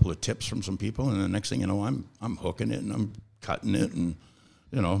got a couple of tips from some people, and the next thing you know, I'm hooking it and I'm cutting it, and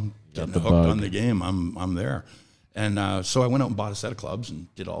getting hooked on the game. I'm there, and so I went out and bought a set of clubs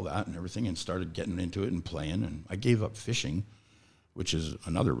and did all that and everything, and started getting into it and playing. And I gave up fishing, which is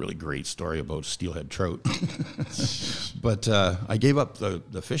another really great story about steelhead trout. But I gave up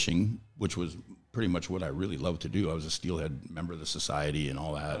the fishing, which was pretty much what I really loved to do. I was a steelhead member of the society and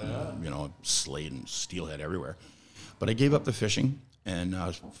all that, and, slate and steelhead everywhere. But I gave up the fishing and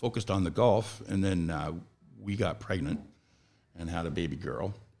focused on the golf. And then we got pregnant and had a baby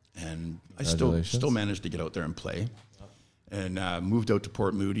girl. And I still managed to get out there and play. And moved out to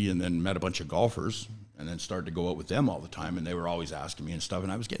Port Moody, and then met a bunch of golfers, and then started to go out with them all the time. And they were always asking me and stuff.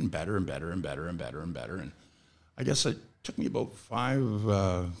 And I was getting better and better and better and better and better. And I guess it took me about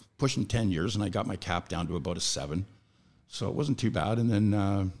 5, pushing 10 years, and I got my cap down to about a 7. So it wasn't too bad. And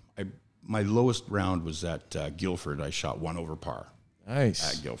then my lowest round was at Guildford. I shot 1 over par.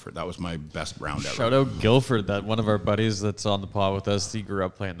 Nice. At Guildford. That was my best round ever. Shout out Guildford, that one of our buddies that's on the pod with us. He grew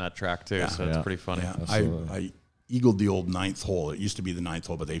up playing that track too, so it's pretty funny. Yeah, I eagled the old 9th hole. It used to be the 9th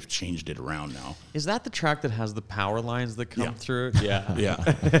hole, but they've changed it around now. Is that the track that has the power lines that come through it? Yeah. Yeah.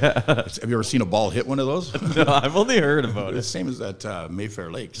 Have you ever seen a ball hit one of those? No, I've only heard about The it. same as that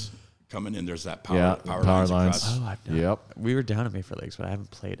Mayfair Lakes coming in. There's that Yeah, power power lines. lines. across. Oh, I've not. Yep. We were down at Mayfair Lakes, but I haven't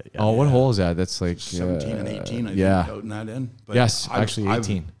played it yet. Oh, what hole is that? That's like 17 and 18, I think, out in that end. But Yes, actually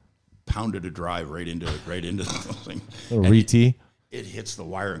 18. I've pounded a drive right into the thing. Little re-tee. it hits the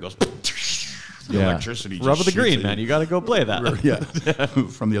wire and goes. The electricity. Rub of the just green, shoots man. You got to go play that. Yeah,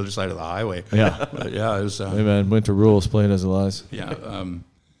 from the other side of the highway. Yeah. But yeah, it was. Hey man, winter rules, play it as it lies. Yeah,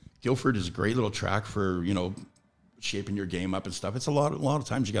 Guildford is a great little track for shaping your game up and stuff. It's a lot of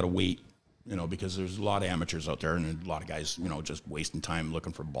times you got to wait, because there's a lot of amateurs out there and a lot of guys, just wasting time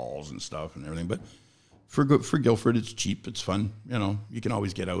looking for balls and stuff and everything. But for Guildford, it's cheap, it's fun. You can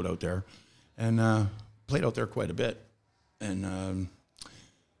always get out there, and played out there quite a bit. And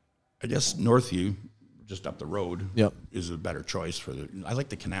I guess Northview, just up the road, is a better choice for I like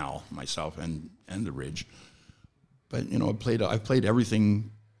the canal myself and the ridge. But I've played everything,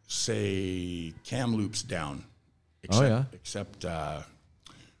 say Kamloops down, except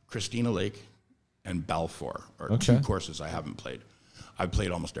Christina Lake and Balfour are two courses I haven't played. I've played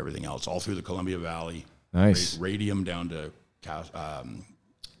almost everything else, all through the Columbia Valley. Nice. Radium down to down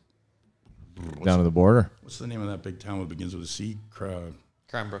to the border. What's the name of that big town that begins with a C?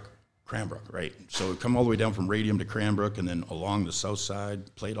 Cranbrook. Cranbrook, right. So come all the way down from Radium to Cranbrook and then along the south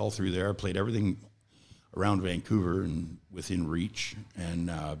side, played all through there, played everything around Vancouver and within reach, and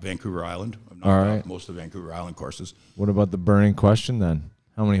Vancouver Island. I've knocked out most of the Vancouver Island courses. What about the burning question then?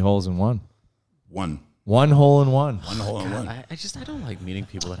 How many holes in one? One. One hole in one. One hole in one. I don't like meeting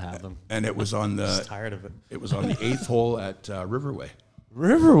people that have them. And it was on the... I'm just tired of it. It was on the 8th hole at Riverway.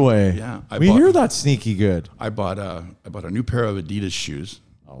 Riverway. Yeah. We hear that sneaky good. I bought a new pair of Adidas shoes.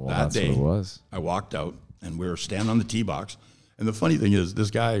 Oh, well, that that's day, what it was. I walked out, and we were standing on the tee box. And the funny thing is,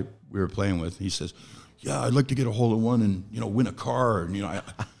 this guy we were playing with, he says, "Yeah, I'd like to get a hole in one and win a car." And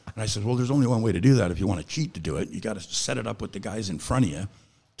I said, "Well, there's only one way to do that. If you want to cheat to do it, you got to set it up with the guys in front of you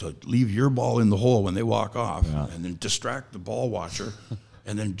to leave your ball in the hole when they walk off, and then distract the ball watcher."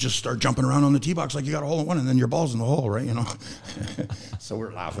 And then just start jumping around on the tee box like you got a hole in one, and then your ball's in the hole, right? So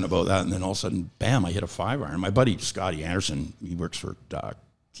we're laughing about that, and then all of a sudden, bam! I hit a 5-iron. My buddy Scotty Anderson, he works for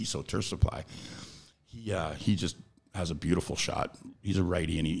Tiso Turf Supply. He just has a beautiful shot. He's a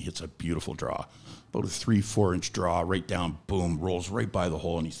righty, and he hits a beautiful draw, about a 3-4 inch draw, right down, boom, rolls right by the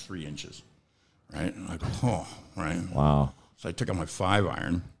hole, and he's 3 inches, right? And I go, oh, right, wow. So I took out my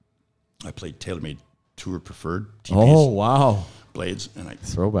 5-iron. I played TaylorMade Tour Preferred TPs. Oh, wow. Blades, and I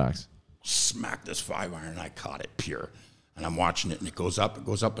Throwbacks. smacked this 5-iron, and I caught it pure. And I'm watching it, and it goes up,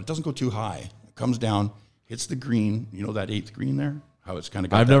 but it doesn't go too high. It comes down, hits the green. You know that 8th green there? How it's kind of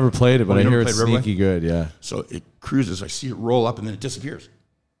got I've never played it, but I hear it's Riverway? sneaky good, yeah. So it cruises. I see it roll up, and then it disappears.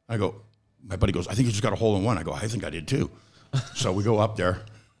 I go, my buddy goes, "I think you just got a hole in one." I go, "I think I did too." So we go up there,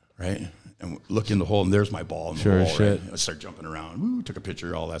 right, and look in the hole, and there's my ball in the hole. Shit. Right? I start jumping around. Woo, took a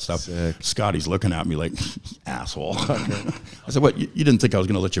picture, all that stuff. Sick. Scotty's looking at me like, asshole. I said, "What? You didn't think I was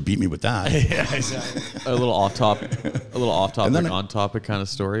going to let you beat me with that?" Yeah, exactly. a little off topic, on topic kind of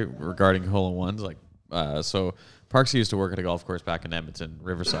story regarding hole in ones. Like, so Parksy used to work at a golf course back in Edmonton,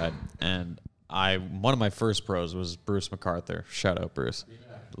 Riverside, and one of my first pros was Bruce MacArthur. Shout out, Bruce,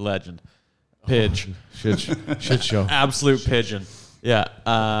 legend, Pidge, Shit show. absolute pigeon.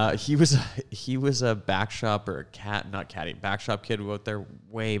 Yeah, he was a back shop or back shop kid out there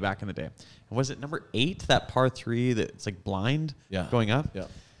way back in the day. And was it number 8, that par 3 that's like blind going up? Yeah.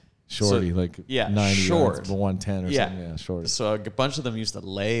 Shorty, So, like yeah, 90 short. yards, 110 or something. Yeah, shorty. So a bunch of them used to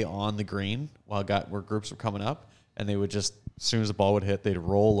lay on the green where groups were coming up, and they would just, as soon as the ball would hit, they'd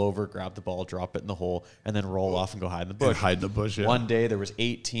roll over, grab the ball, drop it in the hole, and then roll off and go hide in the bush. Hide in the bush, yeah. One day there was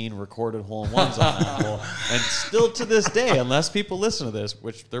 18 recorded hole-in-ones on that hole, and still to this day, unless people listen to this,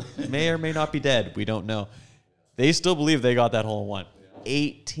 which they may or may not be dead, we don't know, they still believe they got that hole-in-one.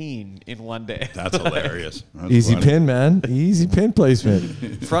 18 in one day. That's hilarious. That's Easy funny. pin, man. Easy pin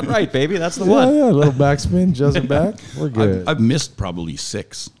placement. Front right, baby. That's the one. Yeah, a little backspin, just it back. We're good. I've missed probably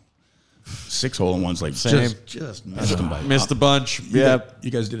 6 hole-in-ones, like Same. just missed them by Missed a bunch. Yeah, you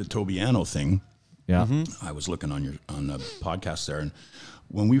guys did a Tobiano thing. Yeah. I was looking on the podcast there, and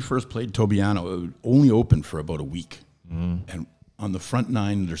when we first played Tobiano, it would only open for about a week. And on the front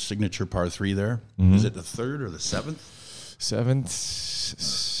 9, their signature par 3 there. Is it the 3rd or the 7th? 7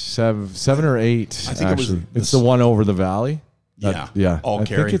 or 8. I think it was actually. It's the one over the valley. Yeah. All I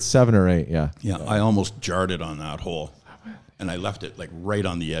carry. think it's 7 or 8. Yeah. Yeah, I almost jarred it on that hole, and I left it like right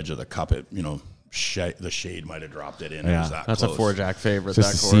on the edge of the cup. It, the shade might have dropped it in. It Yeah. was that That's close. a 4-jack favorite.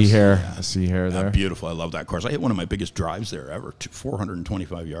 Just that a course. sea hair. A sea hair Yeah, there. beautiful. I love that course. I hit one of my biggest drives there ever,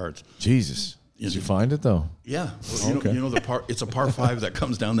 425 yards. Jesus. Did you find it though? Yeah, well, it's a par 5 that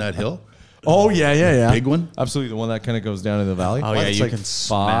comes down that hill. Oh yeah. Big one. Absolutely, the one that kind of goes down in the valley. Oh, yeah, It's you like can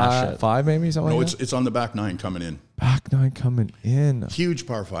smash it. 5 maybe something. No, like it's on the back 9 coming in. that? Back 9 coming in. Huge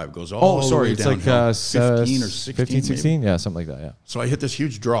par 5 goes all the way It's downhill. like 15 or 16. 15, 16. Maybe. Yeah, something like that. Yeah. So I hit this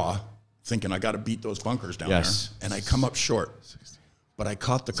huge draw, thinking I got to beat those bunkers down Yes. there, and I come up short. but I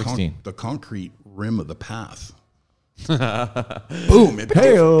caught the 16. the concrete rim of the path. Boom!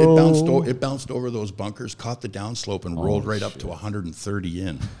 It bounced over those bunkers, caught the downslope, and rolled right up to 130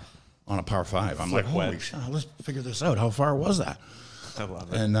 in on a par 5. I'm like, holy shit! Let's figure this out. How far was that? I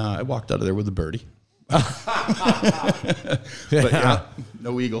love it. And I walked out of there with a birdie. But yeah,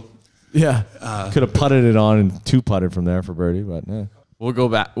 no eagle. Yeah, could have putted it on and 2-putted from there for birdie, but We'll go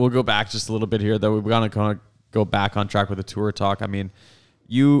back just a little bit here, though. We're gonna kind of go back on track with the tour talk. I mean,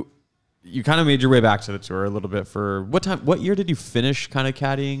 you kind of made your way back to the tour a little bit. For what time? What year did you finish kind of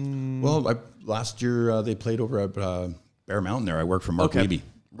caddying? Well, last year they played over at Bear Mountain. There, I worked for Mark Levy.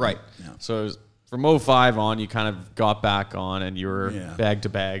 Right. Yeah. So it was from 05 on, you kind of got back on, and you were bag to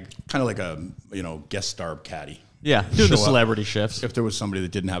bag, kind of like a guest star caddy. Yeah, doing the Show up. celebrity shifts. If there was somebody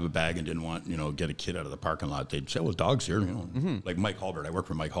that didn't have a bag and didn't want, get a kid out of the parking lot, they'd say, well, dog's here, Like Mike Hulbert. I worked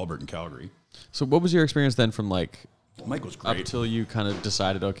for Mike Hulbert in Calgary. So what was your experience then from like Mike was up great. till you kind of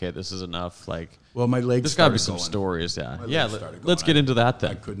decided, okay, this is enough? Like, Well, my legs there's got to be started some going. stories, yeah. My Yeah, legs started let's going. get into that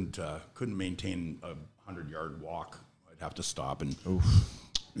then. I couldn't maintain a 100-yard walk. I'd have to stop and,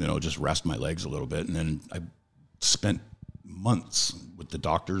 just rest my legs a little bit. And then I spent months with the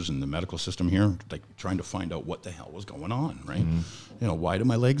doctors and the medical system here, like trying to find out what the hell was going on, right? Why do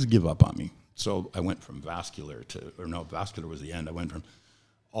my legs give up on me? So I went from vascular was the end. I went from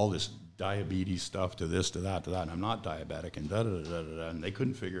all this diabetes stuff to this, to that, and I'm not diabetic, and da-da-da-da-da, and they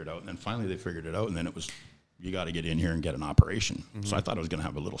couldn't figure it out. And then finally they figured it out, and then it was, you got to get in here and get an operation. So I thought I was going to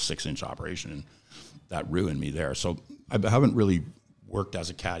have a little 6-inch operation, and that ruined me there. So I haven't really worked as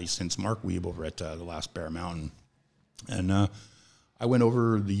a caddy since Mark Weeb over at the last Bear Mountain. And I went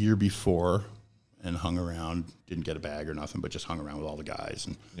over the year before and hung around, didn't get a bag or nothing, but just hung around with all the guys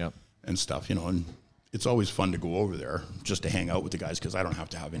and stuff, and it's always fun to go over there just to hang out with the guys because I don't have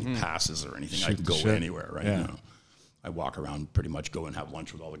to have any passes or anything. I can go anywhere, right? Yeah. I walk around, pretty much go and have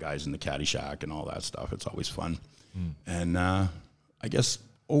lunch with all the guys in the caddy shack and all that stuff. It's always fun. And I guess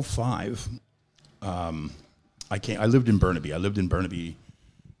 05, I lived in Burnaby.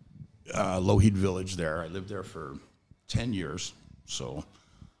 Lougheed Village there. I lived there for 10 years. So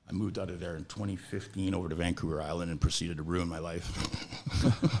I moved out of there in 2015 over to Vancouver Island and proceeded to ruin my life.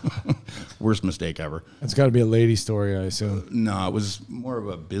 Worst mistake ever. It's got to be a lady story, I assume. No, it was more of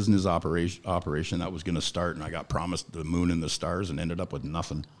a business operation that was going to start, and I got promised the moon and the stars and ended up with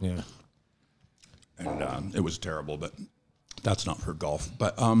nothing. Yeah. And it was terrible, but that's not for golf.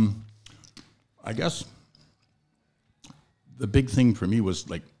 But I guess the big thing for me was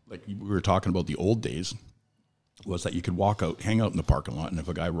like we were talking about the old days, was that you could walk out, hang out in the parking lot, and if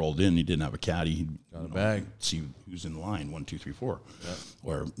a guy rolled in, he didn't have a caddy, he'd got a bag, see who's in line, 1, 2, 3, 4,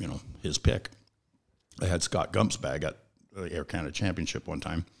 or his pick. I had Scott Gump's bag at the Air Canada Championship one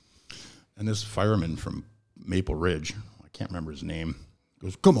time, and this fireman from Maple Ridge, I can't remember his name,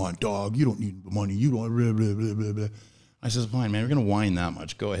 goes, "Come on, dog, you don't need the money, you don't blah, blah, blah, blah, blah." I says, "Fine, man, we're gonna whine that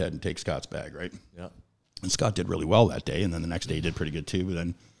much. Go ahead and take Scott's bag, right?" Yeah. And Scott did really well that day, and then the next day he did pretty good too. But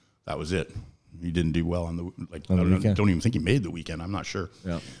then that was it. He didn't do well on the weekend. Don't even think he made the weekend. I'm not sure.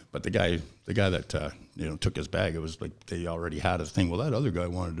 Yeah. But the guy that took his bag, it was like they already had a thing. Well, that other guy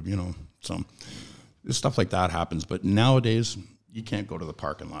wanted to, some stuff like that happens. But nowadays you can't go to the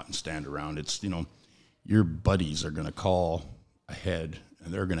parking lot and stand around. It's your buddies are going to call ahead,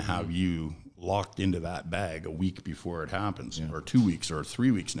 and they're going to have you locked into that bag a week before it happens, or 2 weeks, or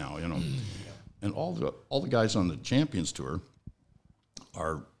 3 weeks now. And all the guys on the Champions Tour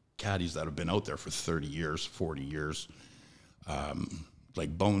are caddies that have been out there for 30 years, 40 years.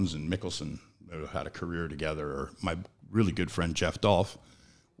 Like Bones and Mickelson had a career together. Or my really good friend Jeff Dolph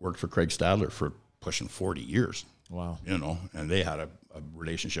worked for Craig Stadler for pushing 40 years. Wow. And they had a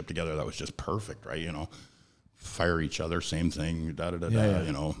relationship together that was just perfect, right? Fire each other, same thing,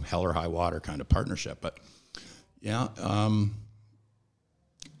 hell or high water kind of partnership. But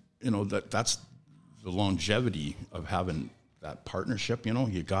that's the longevity of having that partnership.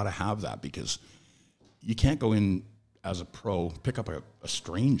 You got to have that, because you can't go in as a pro, pick up a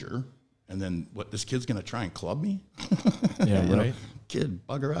stranger, and then what, this kid's going to try and club me? Yeah, right. Kid,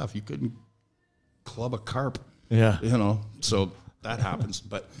 bugger off. You couldn't club a carp. Yeah. So that happens.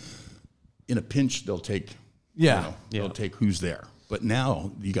 But in a pinch, they'll take, they'll take who's there. But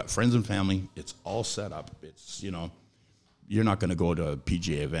now you got friends and family. It's all set up. It's, you're not going to go to a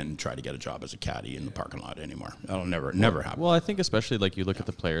PGA event and try to get a job as a caddy in the parking lot anymore. That'll never happen. Well, I think especially like you look at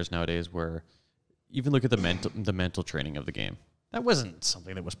the players nowadays, where even look at the mental training of the game. That wasn't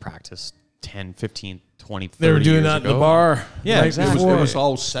something that was practiced 10, 15, 20, 30 They were doing years that ago. in the bar. Yeah, exactly. It was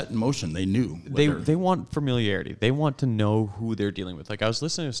all set in motion. They knew. They want familiarity. They want to know who they're dealing with. Like I was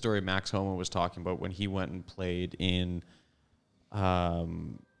listening to a story Max Homa was talking about when he went and played in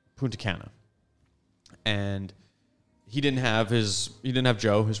Punta Cana, and he didn't have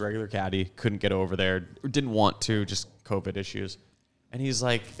Joe, his regular caddy, couldn't get over there, or didn't want to, just COVID issues. And he's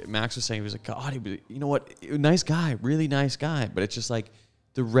like, Max was saying, he was like, God, you know what, nice guy, really nice guy, but it's just like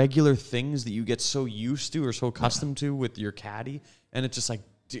the regular things that you get so used to or so accustomed to with your caddy, and it's just like,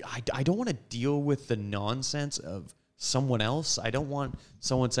 dude, I don't want to deal with the nonsense of someone else. I don't want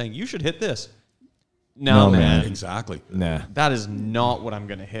someone saying, you should hit this. No, man. Exactly. Nah. That is not what I'm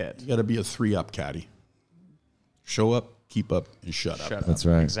going to hit. You got to be a 3-up caddy. Show up, keep up, and shut up. That's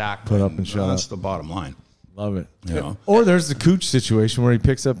right. Exactly. Put up and shut That's up. the bottom line. Love it. You know? Or there's the Cooch situation where he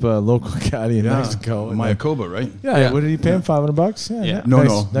picks up a local caddy in Mexico. And Mayakoba, right? yeah. What did he pay him? $500? Yeah.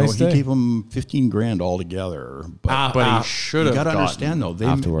 No. Nice He day. gave him $15,000 altogether. But he should have You got to gotten understand, though,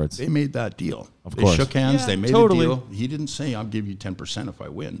 afterwards. they made that deal. Of They course. shook hands. Yeah, they made totally. a deal. He didn't say, I'll give you 10% if I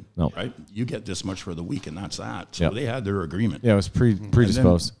win. No. Right? You get this much for the week, and that's that. So Yep. they had their agreement. Yeah, it was predisposed.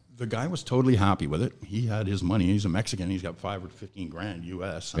 And then the guy was totally happy with it. He had his money. He's a Mexican. He's got $5 or $15,000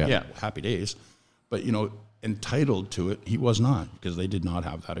 US. Yeah. Happy days. But, entitled to it, he was not, because they did not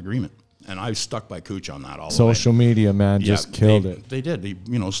have that agreement. And I stuck by Cooch on that all the way. Social media, man, just killed it. They did.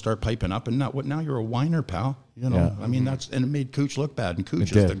 They, start piping up, and now you're a whiner, pal. Yeah. I mean, and it made Cooch look bad. And Cooch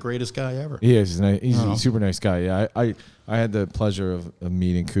It is did. the greatest guy ever. He is. He's a super nice guy. Yeah, I had the pleasure of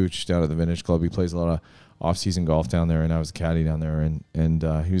meeting Cooch down at the Vintage Club. He plays a lot of off-season golf down there, and I was a caddy down there,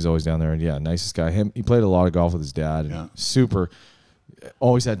 and he was always down there. And yeah, nicest guy. He played a lot of golf with his dad. And super.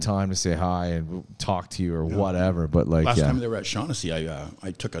 Always had time to say hi and talk to you or whatever. But Last time they were at Shaughnessy,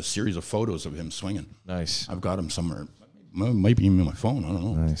 I took a series of photos of him swinging. Nice. I've got him somewhere. Might be even on my phone. I don't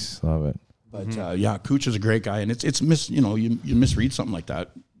know. Nice. Love it. But Cooch is a great guy, and you misread something like that,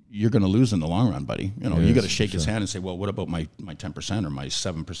 you're going to lose in the long run, buddy. You got to shake his hand and say, well, what about my 10% or my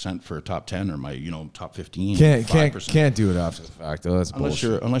 7% for a top 10 or my top 15? Can't do it after the fact though. That's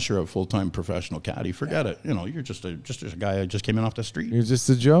bullshit. Unless you're a full-time professional caddy, forget it. You're just a guy that just came in off the street. You're just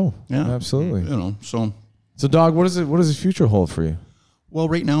a Joe. Yeah, Absolutely. So Dog, what does the future hold for you? well,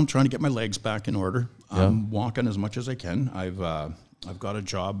 right now I'm trying to get my legs back in order. I'm walking as much as I can. I've got a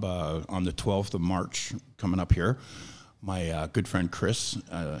job on the 12th of March coming up here. My good friend Chris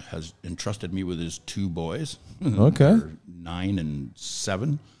has entrusted me with his 2 boys. Okay. They're 9 and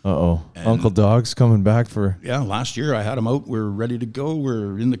 7. Uncle Dog's coming back for. Yeah, last year I had them out. We're ready to go.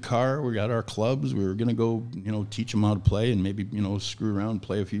 We're in the car. We got our clubs. We were going to go, teach them how to play and maybe, screw around,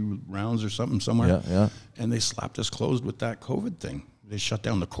 play a few rounds or something somewhere. Yeah. And they slapped us closed with that COVID thing. They shut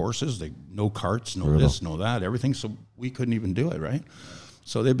down the courses. No carts, no this, no that, everything. So we couldn't even do it, right?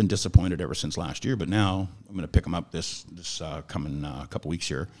 So they've been disappointed ever since last year. But now I'm going to pick them up this coming couple weeks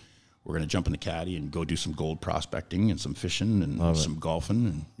here. We're going to jump in the caddy and go do some gold prospecting and some fishing and some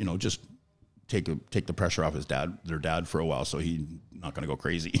golfing and, just take the pressure off their dad for a while, so he's not going to go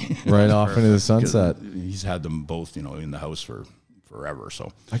crazy. Right off into the sunset. He's had them both, in the house for forever.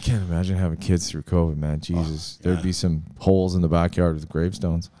 So I can't imagine having kids through COVID, man. Jesus, there'd be some holes in the backyard with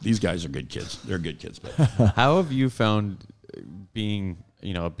gravestones. These guys are good kids. They're good kids. But How have you found being,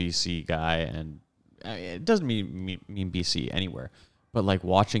 a BC guy, and it doesn't mean BC anywhere, but like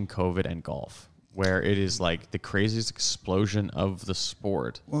watching COVID and golf, where it is like the craziest explosion of the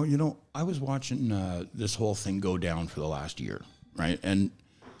sport? Well, I was watching this whole thing go down for the last year, right? And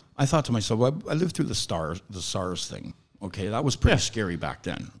I thought to myself, I lived through the SARS thing. Okay, that was pretty scary back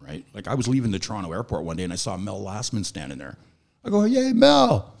then, right? Like I was leaving the Toronto airport one day and I saw Mel Lastman standing there. I go, yay,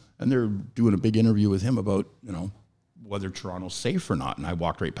 Mel! And they're doing a big interview with him about, whether Toronto's safe or not. And I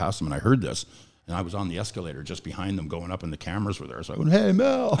walked right past them and I heard this. And I was on the escalator just behind them going up and the cameras were there. So I went, hey,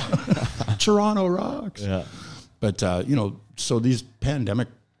 Mel, Toronto rocks. Yeah. But, so these pandemic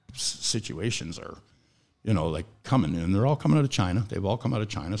situations are, like coming, and they're all coming out of China. They've all come out of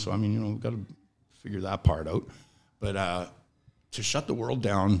China. So, we've got to figure that part out. But to shut the world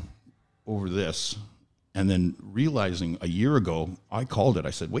down over this, and then realizing a year ago, I called it.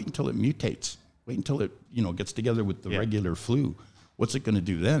 I said, wait until it mutates. Wait until it, gets together with the regular flu. What's it going to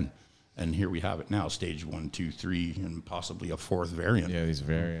do then? And here we have it now, stage 1, 2, 3, and possibly a 4th variant. Yeah, these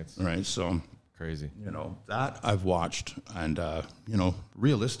variants. Right, so Crazy. That I've watched, and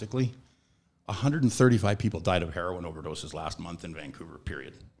realistically, 135 people died of heroin overdoses last month in Vancouver.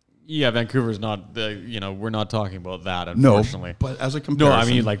 Period. Yeah, Vancouver's not we're not talking about that, unfortunately. No, but as a comparison, no, I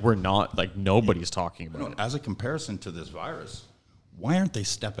mean we're not nobody's talking about it. As a comparison to this virus, why aren't they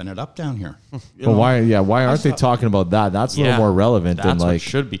stepping it up down here? But why aren't they talking about that? That's a little more relevant than That's what like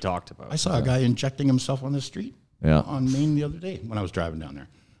should be talked about. I saw a guy injecting himself on the street Yeah. on Main the other day when I was driving down there.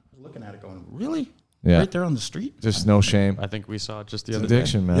 I was looking at it going, really? Yeah. right there on the street. Just no shame. I think we saw it just the It's other day.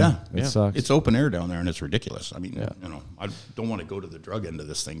 addiction, man. Yeah. It sucks. It's open air down there, and it's ridiculous. I mean, I don't want to go to the drug end of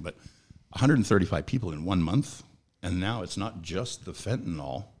this thing, but 135 people in 1 month, and now it's not just the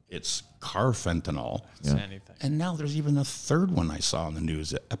fentanyl, it's carfentanil. It's anything. And now there's even a third one I saw in the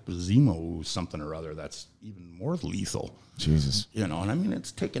news, Epizemo something or other, that's even more lethal. Jesus. And I mean,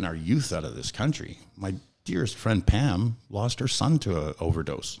 it's taken our youth out of this country. My dearest friend Pam lost her son to an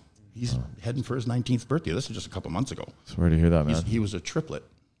overdose. He's heading for his 19th birthday. This is just a couple months ago. Sorry to hear that, man. He was a triplet,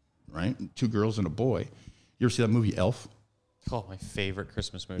 right? 2 girls and a boy. You ever see that movie Elf? Oh, my favorite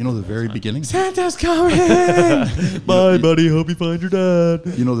Christmas movie. You know the very beginning? Santa's coming. Bye, buddy. Hope you find your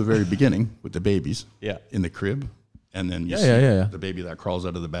dad. You know the very beginning with the babies Yeah. in the crib? And then you Yeah, see yeah. the baby that crawls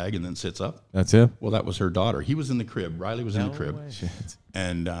out of the bag and then sits up? That's him. Well, that was her daughter. He was in the crib. Riley was in the crib.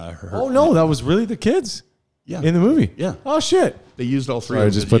 And Oh no, that was really the kids Yeah. in the movie. Yeah. Oh shit. They used all three. Sorry,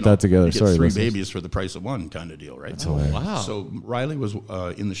 of just the, put that together. You get Sorry, 3 listeners. babies for the price of 1 kind of deal, right? hilarious. Wow. So Riley was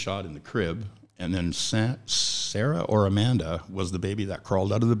in the shot in the crib, and then Sarah or Amanda was the baby that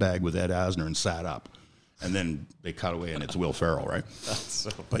crawled out of the bag with Ed Asner and sat up. And then they cut away, and it's Will Ferrell, right?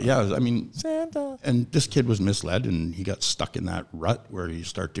 But yeah, I mean, Santa. and this kid was misled, and he got stuck in that rut where you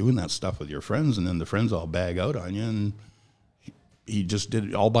start doing that stuff with your friends, and then the friends all bag out on you, and he just did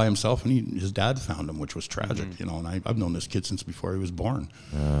it all by himself, and his dad found him, which was tragic, And I've known this kid since before he was born.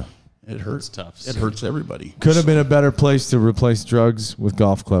 It hurts. tough. It hurts everybody. Could have been a better place to replace drugs with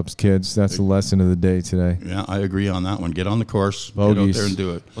golf clubs, kids. That's the lesson of the day today. Yeah, I agree on that one. Get on the course, Bogeys. get out there and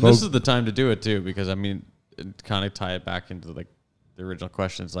do it. Well, this is the time to do it too, because I mean, kind of tie it back into like the original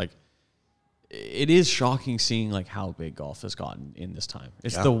questions. Like, it is shocking seeing like how big golf has gotten in this time.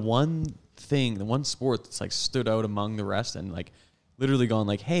 It's Yeah. the one thing, the one sport that's like stood out among the rest and like literally gone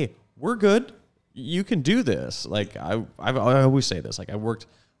like, hey, we're good. You can do this. Like I always say this. Like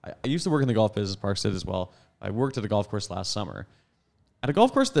I used to work in the golf business, Park City as well. I worked at a golf course last summer, at a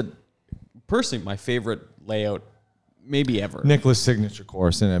golf course that personally my favorite layout maybe ever. Nicholas' signature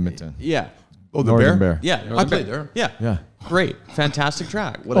course in Edmonton. Yeah. Oh, the Northern Bear? Bear. Yeah. I Northern played Bear. there. Yeah. Yeah. Great. Fantastic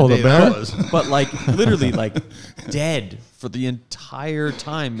track. What Oh, a the day Bear? that was. But like literally like dead for the entire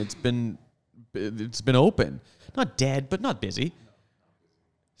time it's been open. Not dead, but not busy.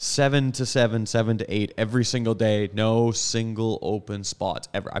 7 to 7, 7 to 8 every single day. No single open spots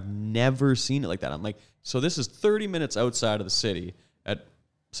ever. I've never seen it like that. I'm like, so this is 30 minutes outside of the city at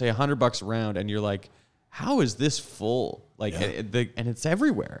say $100 a round, and you're like, how is this full? Like, and it's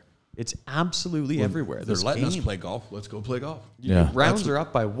everywhere. It's absolutely everywhere. They're This letting us game. play golf. Let's go play golf. Yeah. Rounds are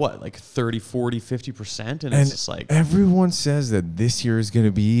up by what? Like 30, 40, 50%? And it's just like, everyone says that this year is going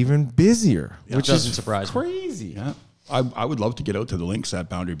to be even busier, which doesn't surprise me. crazy. Yeah. I would love to get out to the links at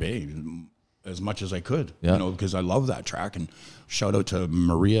Boundary Bay as much as I could, Yeah. because I love that track. And shout out to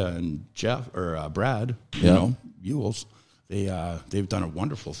Maria and Jeff or Brad, Yeah. Ewells. They've done a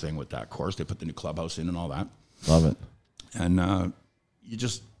wonderful thing with that course. They put the new clubhouse in and all that. Love it. And the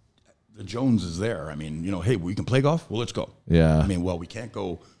Jones is there. I mean, hey, we can play golf. Well, let's go. Yeah. I mean, we can't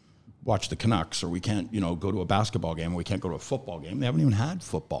go watch the Canucks, or we can't, go to a basketball game, or we can't go to a football game. They haven't even had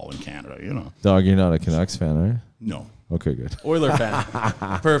football in Canada, Dog, you're not a Canucks fan, are you? No. Okay, good. Oiler fan.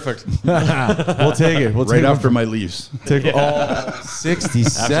 Perfect. We'll take it. We'll Right take after my Leafs. Take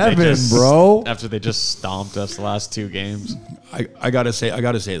 67, bro. After they just stomped us the last 2 games. I gotta say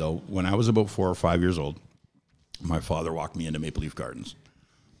though, when I was about 4 or 5 years old, my father walked me into Maple Leaf Gardens,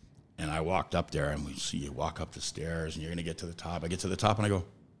 and I walked up there, and we see you walk up the stairs, and you're gonna get to the top. I get to the top, and I go,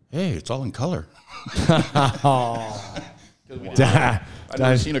 "Hey, it's all in color." I've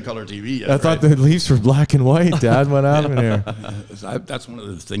never seen a color TV yet. I thought the Leafs were black and white, Dad. What happened here? That's one of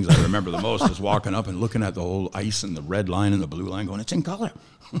the things I remember the most, is walking up and looking at the whole ice and the red line and the blue line, going, "It's in color."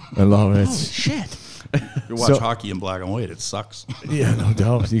 I love it. Shit. You watch So- hockey in black and white, it sucks. Yeah, no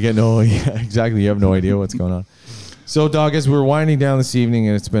doubt. You get exactly. You have no idea what's going on. So, Dog, as we're winding down this evening,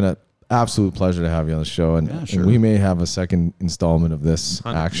 and it's been an absolute pleasure to have you on the show, and sure. we may have a second installment of this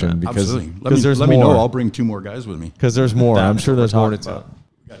 100%. action because Absolutely. there's Let more. me know. I'll bring 2 more guys with me. Because there's more. I'm sure there's more to tell.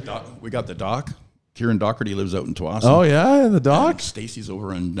 We got the doc. Kieran Doherty lives out in Tawasin. Oh yeah, the Doc. Stacy's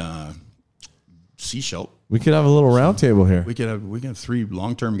over in Seashell. We could have a little round table here. We could have 3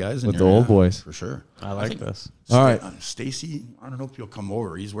 long-term guys in With here, the old boys. for sure. I like this. All right. Stacy. I don't know if he'll come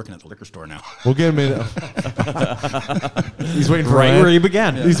over. He's working at the liquor store now. We'll get him in. He's waiting for Right Lance. where you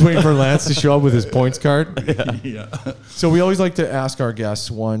began. He's waiting for Lance to show up with his points card. Yeah. So we always like to ask our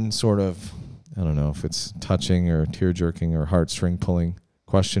guests one sort of, I don't know if it's touching or tear jerking or heartstring pulling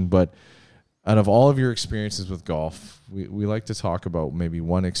question, but out of all of your experiences with golf, we like to talk about maybe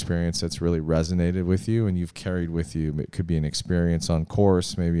one experience that's really resonated with you and you've carried with you. It could be an experience on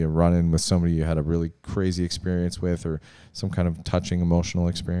course, maybe a run-in with somebody you had a really crazy experience with, or some kind of touching emotional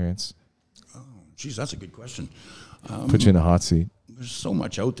experience. Oh, geez, that's a good question. Put you in a hot seat. There's so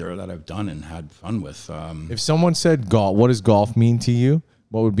much out there that I've done and had fun with. If someone said golf, what does golf mean to you?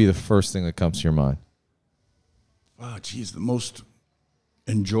 What would be the first thing that comes to your mind? Oh, geez, the most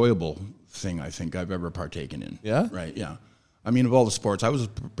enjoyable thing I think I've ever partaken in. Yeah? Right, yeah. I mean, of all the sports, I was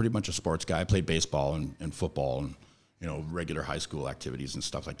pretty much a sports guy. I played baseball and football and, regular high school activities and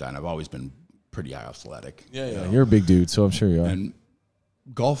stuff like that. And I've always been pretty athletic. Yeah. You're a big dude, so I'm sure you are. And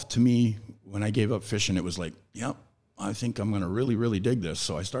golf, to me, when I gave up fishing, it was like, yep, I think I'm going to really, really dig this.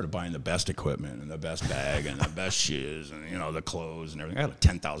 So I started buying the best equipment and the best bag and the best shoes and, the clothes and everything. I had like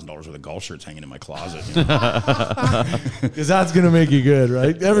 $10,000 worth of golf shirts hanging in my closet. Because that's going to make you good,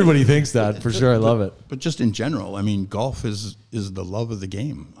 right? Everybody thinks that, for sure. I love it. But just in general, I mean, golf is the love of the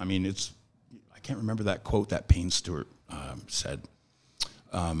game. I mean, I can't remember that quote that Payne Stewart said.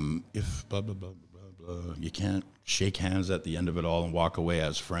 If blah, blah, blah, blah, blah, you can't shake hands at the end of it all and walk away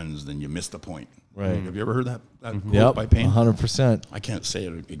as friends, then you miss the point. Right. Have you ever heard that quote by Payne? 100%. I can't say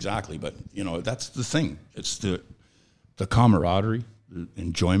it exactly, but that's the thing. It's the camaraderie, the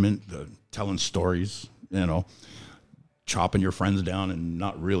enjoyment, the telling stories, chopping your friends down and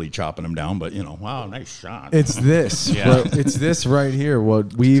not really chopping them down, but wow, nice shot. It's this. It's this right here.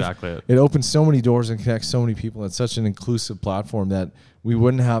 What we've Exactly it. It opens so many doors and connects so many people. It's such an inclusive platform that we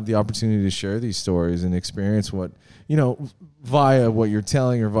wouldn't have the opportunity to share these stories and experience what via what you're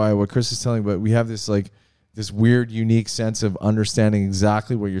telling or via what Chris is telling. But we have this this weird, unique sense of understanding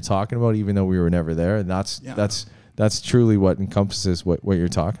exactly what you're talking about, even though we were never there. And that's truly what encompasses what you're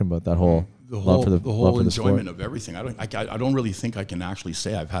talking about. That whole love for the enjoyment sport. of everything. I don't really think I can actually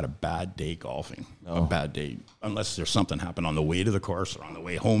say I've had a bad day golfing. A bad day, unless there's something happened on the way to the course or on the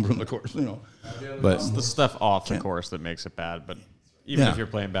way home from the course. But It's the stuff off the course that makes it bad. But even if you're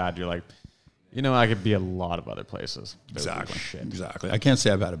playing bad, you're like, I could be a lot of other places. Exactly. I can't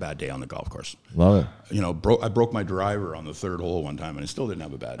say I've had a bad day on the golf course. Love it. I broke my driver on the third hole one time, and I still didn't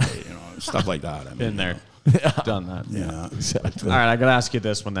have a bad day. Stuff like that. I mean, Been there, done that. Yeah, Exactly. All right, I got to ask you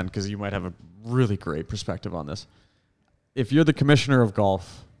this one then, because you might have a really great perspective on this. If you're the commissioner of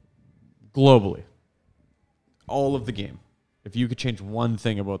golf globally, all of the game, if you could change one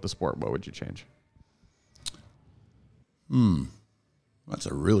thing about the sport, what would you change? That's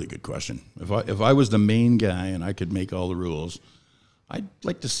a really good question. If I was the main guy and I could make all the rules, I'd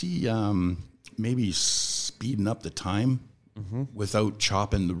like to see maybe speeding up the time without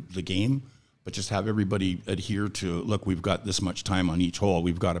chopping the game, but just have everybody adhere to, look, we've got this much time on each hole.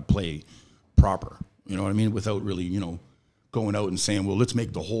 We've got to play proper. You know what I mean? Without really, going out and saying, well, let's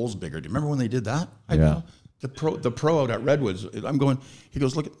make the holes bigger. Do you remember when they did that? Yeah. The pro out at Redwoods, he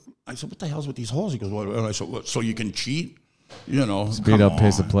goes, look, I said, what the hell's with these holes? He goes, well, and I said, what, so you can cheat? Speed up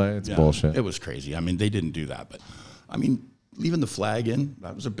pace of play. It's bullshit. It was crazy. I mean, they didn't do that, but leaving the flag in,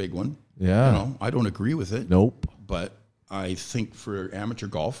 that was a big one. Yeah. I don't agree with it. Nope. But I think for amateur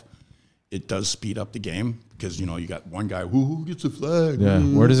golf, it does speed up the game because, you got one guy, who gets a flag? Yeah.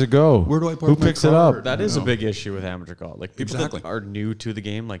 Where does it go? Where do I park Who my picks it car? up? That is a big issue with amateur golf. Like people Exactly. that are new to the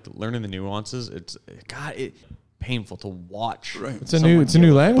game, like learning the nuances. It's painful to watch. Right. It's a new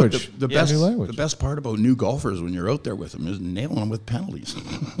language. The New language. the best part about new golfers when you're out there with them is nailing them with penalties.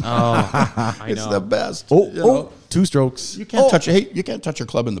 Oh, I It's know. the best. Oh, 2 strokes. You can't touch you can't touch your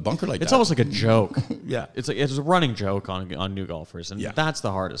club in the bunker like It's that. almost like a joke. Yeah. It's a running joke on new golfers, and Yeah. that's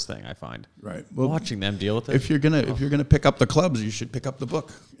the hardest thing I find. Right. Well, Watching them deal with it. if you're gonna pick up the clubs, you should pick up the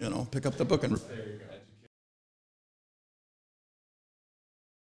book. Pick up the book and.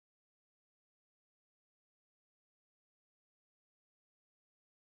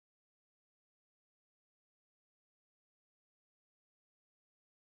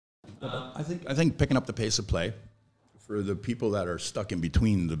 I think picking up the pace of play for the people that are stuck in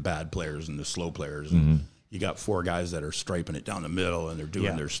between the bad players and the slow players. And you got 4 guys that are striping it down the middle and they're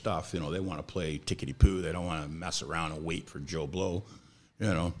doing their stuff. They want to play tickety-poo. They don't want to mess around and wait for Joe Blow.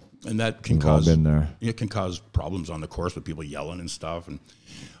 And that can We've all cause been there. It can cause problems on the course with people yelling and stuff. And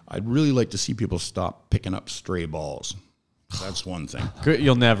I'd really like to see people stop picking up stray balls. That's one thing.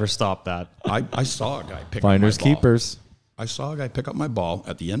 You'll never stop that. I saw a guy pick Finders up my ball. keepers. I saw a guy pick up my ball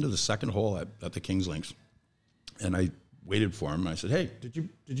at the end of the second hole at the Kings Links, and I waited for him. And I said, "Hey, did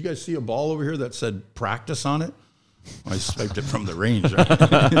you guys see a ball over here that said practice on it?" I swiped it from the range. Right?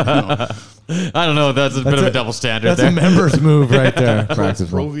 I don't know. That's a bit of a double standard That's there. a members move right there.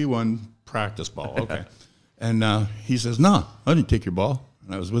 Practice Pro ball. V1 practice ball. Okay. And he says, "No, I didn't take your ball."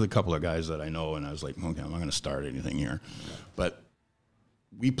 And I was with a couple of guys that I know, and I was like, okay, I'm not going to start anything here. But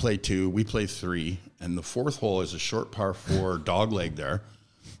we play 2, we play 3, and the 4th hole is a short par 4 dog leg there.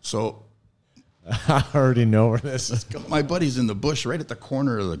 So I already know where this is going. my buddy's in the bush right at the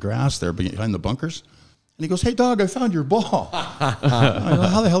corner of the grass there behind the bunkers. And he goes, hey, dog, I found your ball. I go,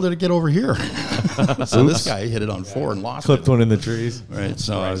 how the hell did it get over here? So this guy hit it on 4 and lost Clipped it. one in the trees. Right.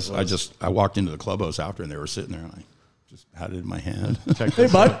 So I walked into the clubhouse after, and they were sitting there, and I just had it in my hand. Hey,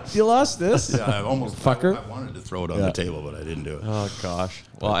 bud, you lost this? Yeah, I almost Fucker. I wanted to throw it on the table, but I didn't do it. Oh gosh.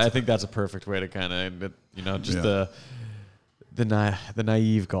 Well, I think that's a perfect way to kind of, just Yeah. the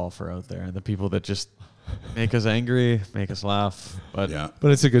naive golfer out there, and the people that just make us angry, make us laugh. But Yeah.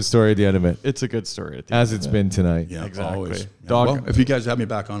 But it's a good story at the end of it, it's a good story. At the as end. it's been tonight. Yeah, Exactly. always. Yeah. Dog- Well, if you guys have me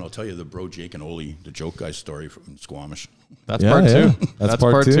back on, I'll tell you the Bro Jake and Oli, the joke guy story from Squamish. That's Yeah, part yeah. 2. That's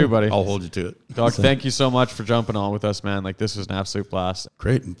part part 2, two. buddy. I'll hold you to it. Dog, thank you so much for jumping on with us, man. Like, this was an absolute blast.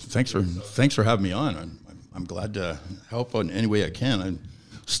 Great. And thanks for having me on. I'm glad to help in any way I can. And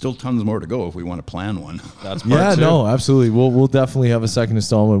still tons more to go if we want to plan one. That's part Yeah, 2. no, absolutely. We'll definitely have a second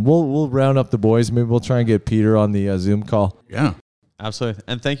installment. We'll round up the boys. Maybe we'll try and get Peter on the Zoom call. Yeah. Absolutely.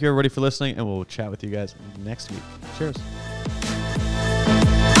 And thank you, everybody, for listening, and we'll chat with you guys next week. Cheers.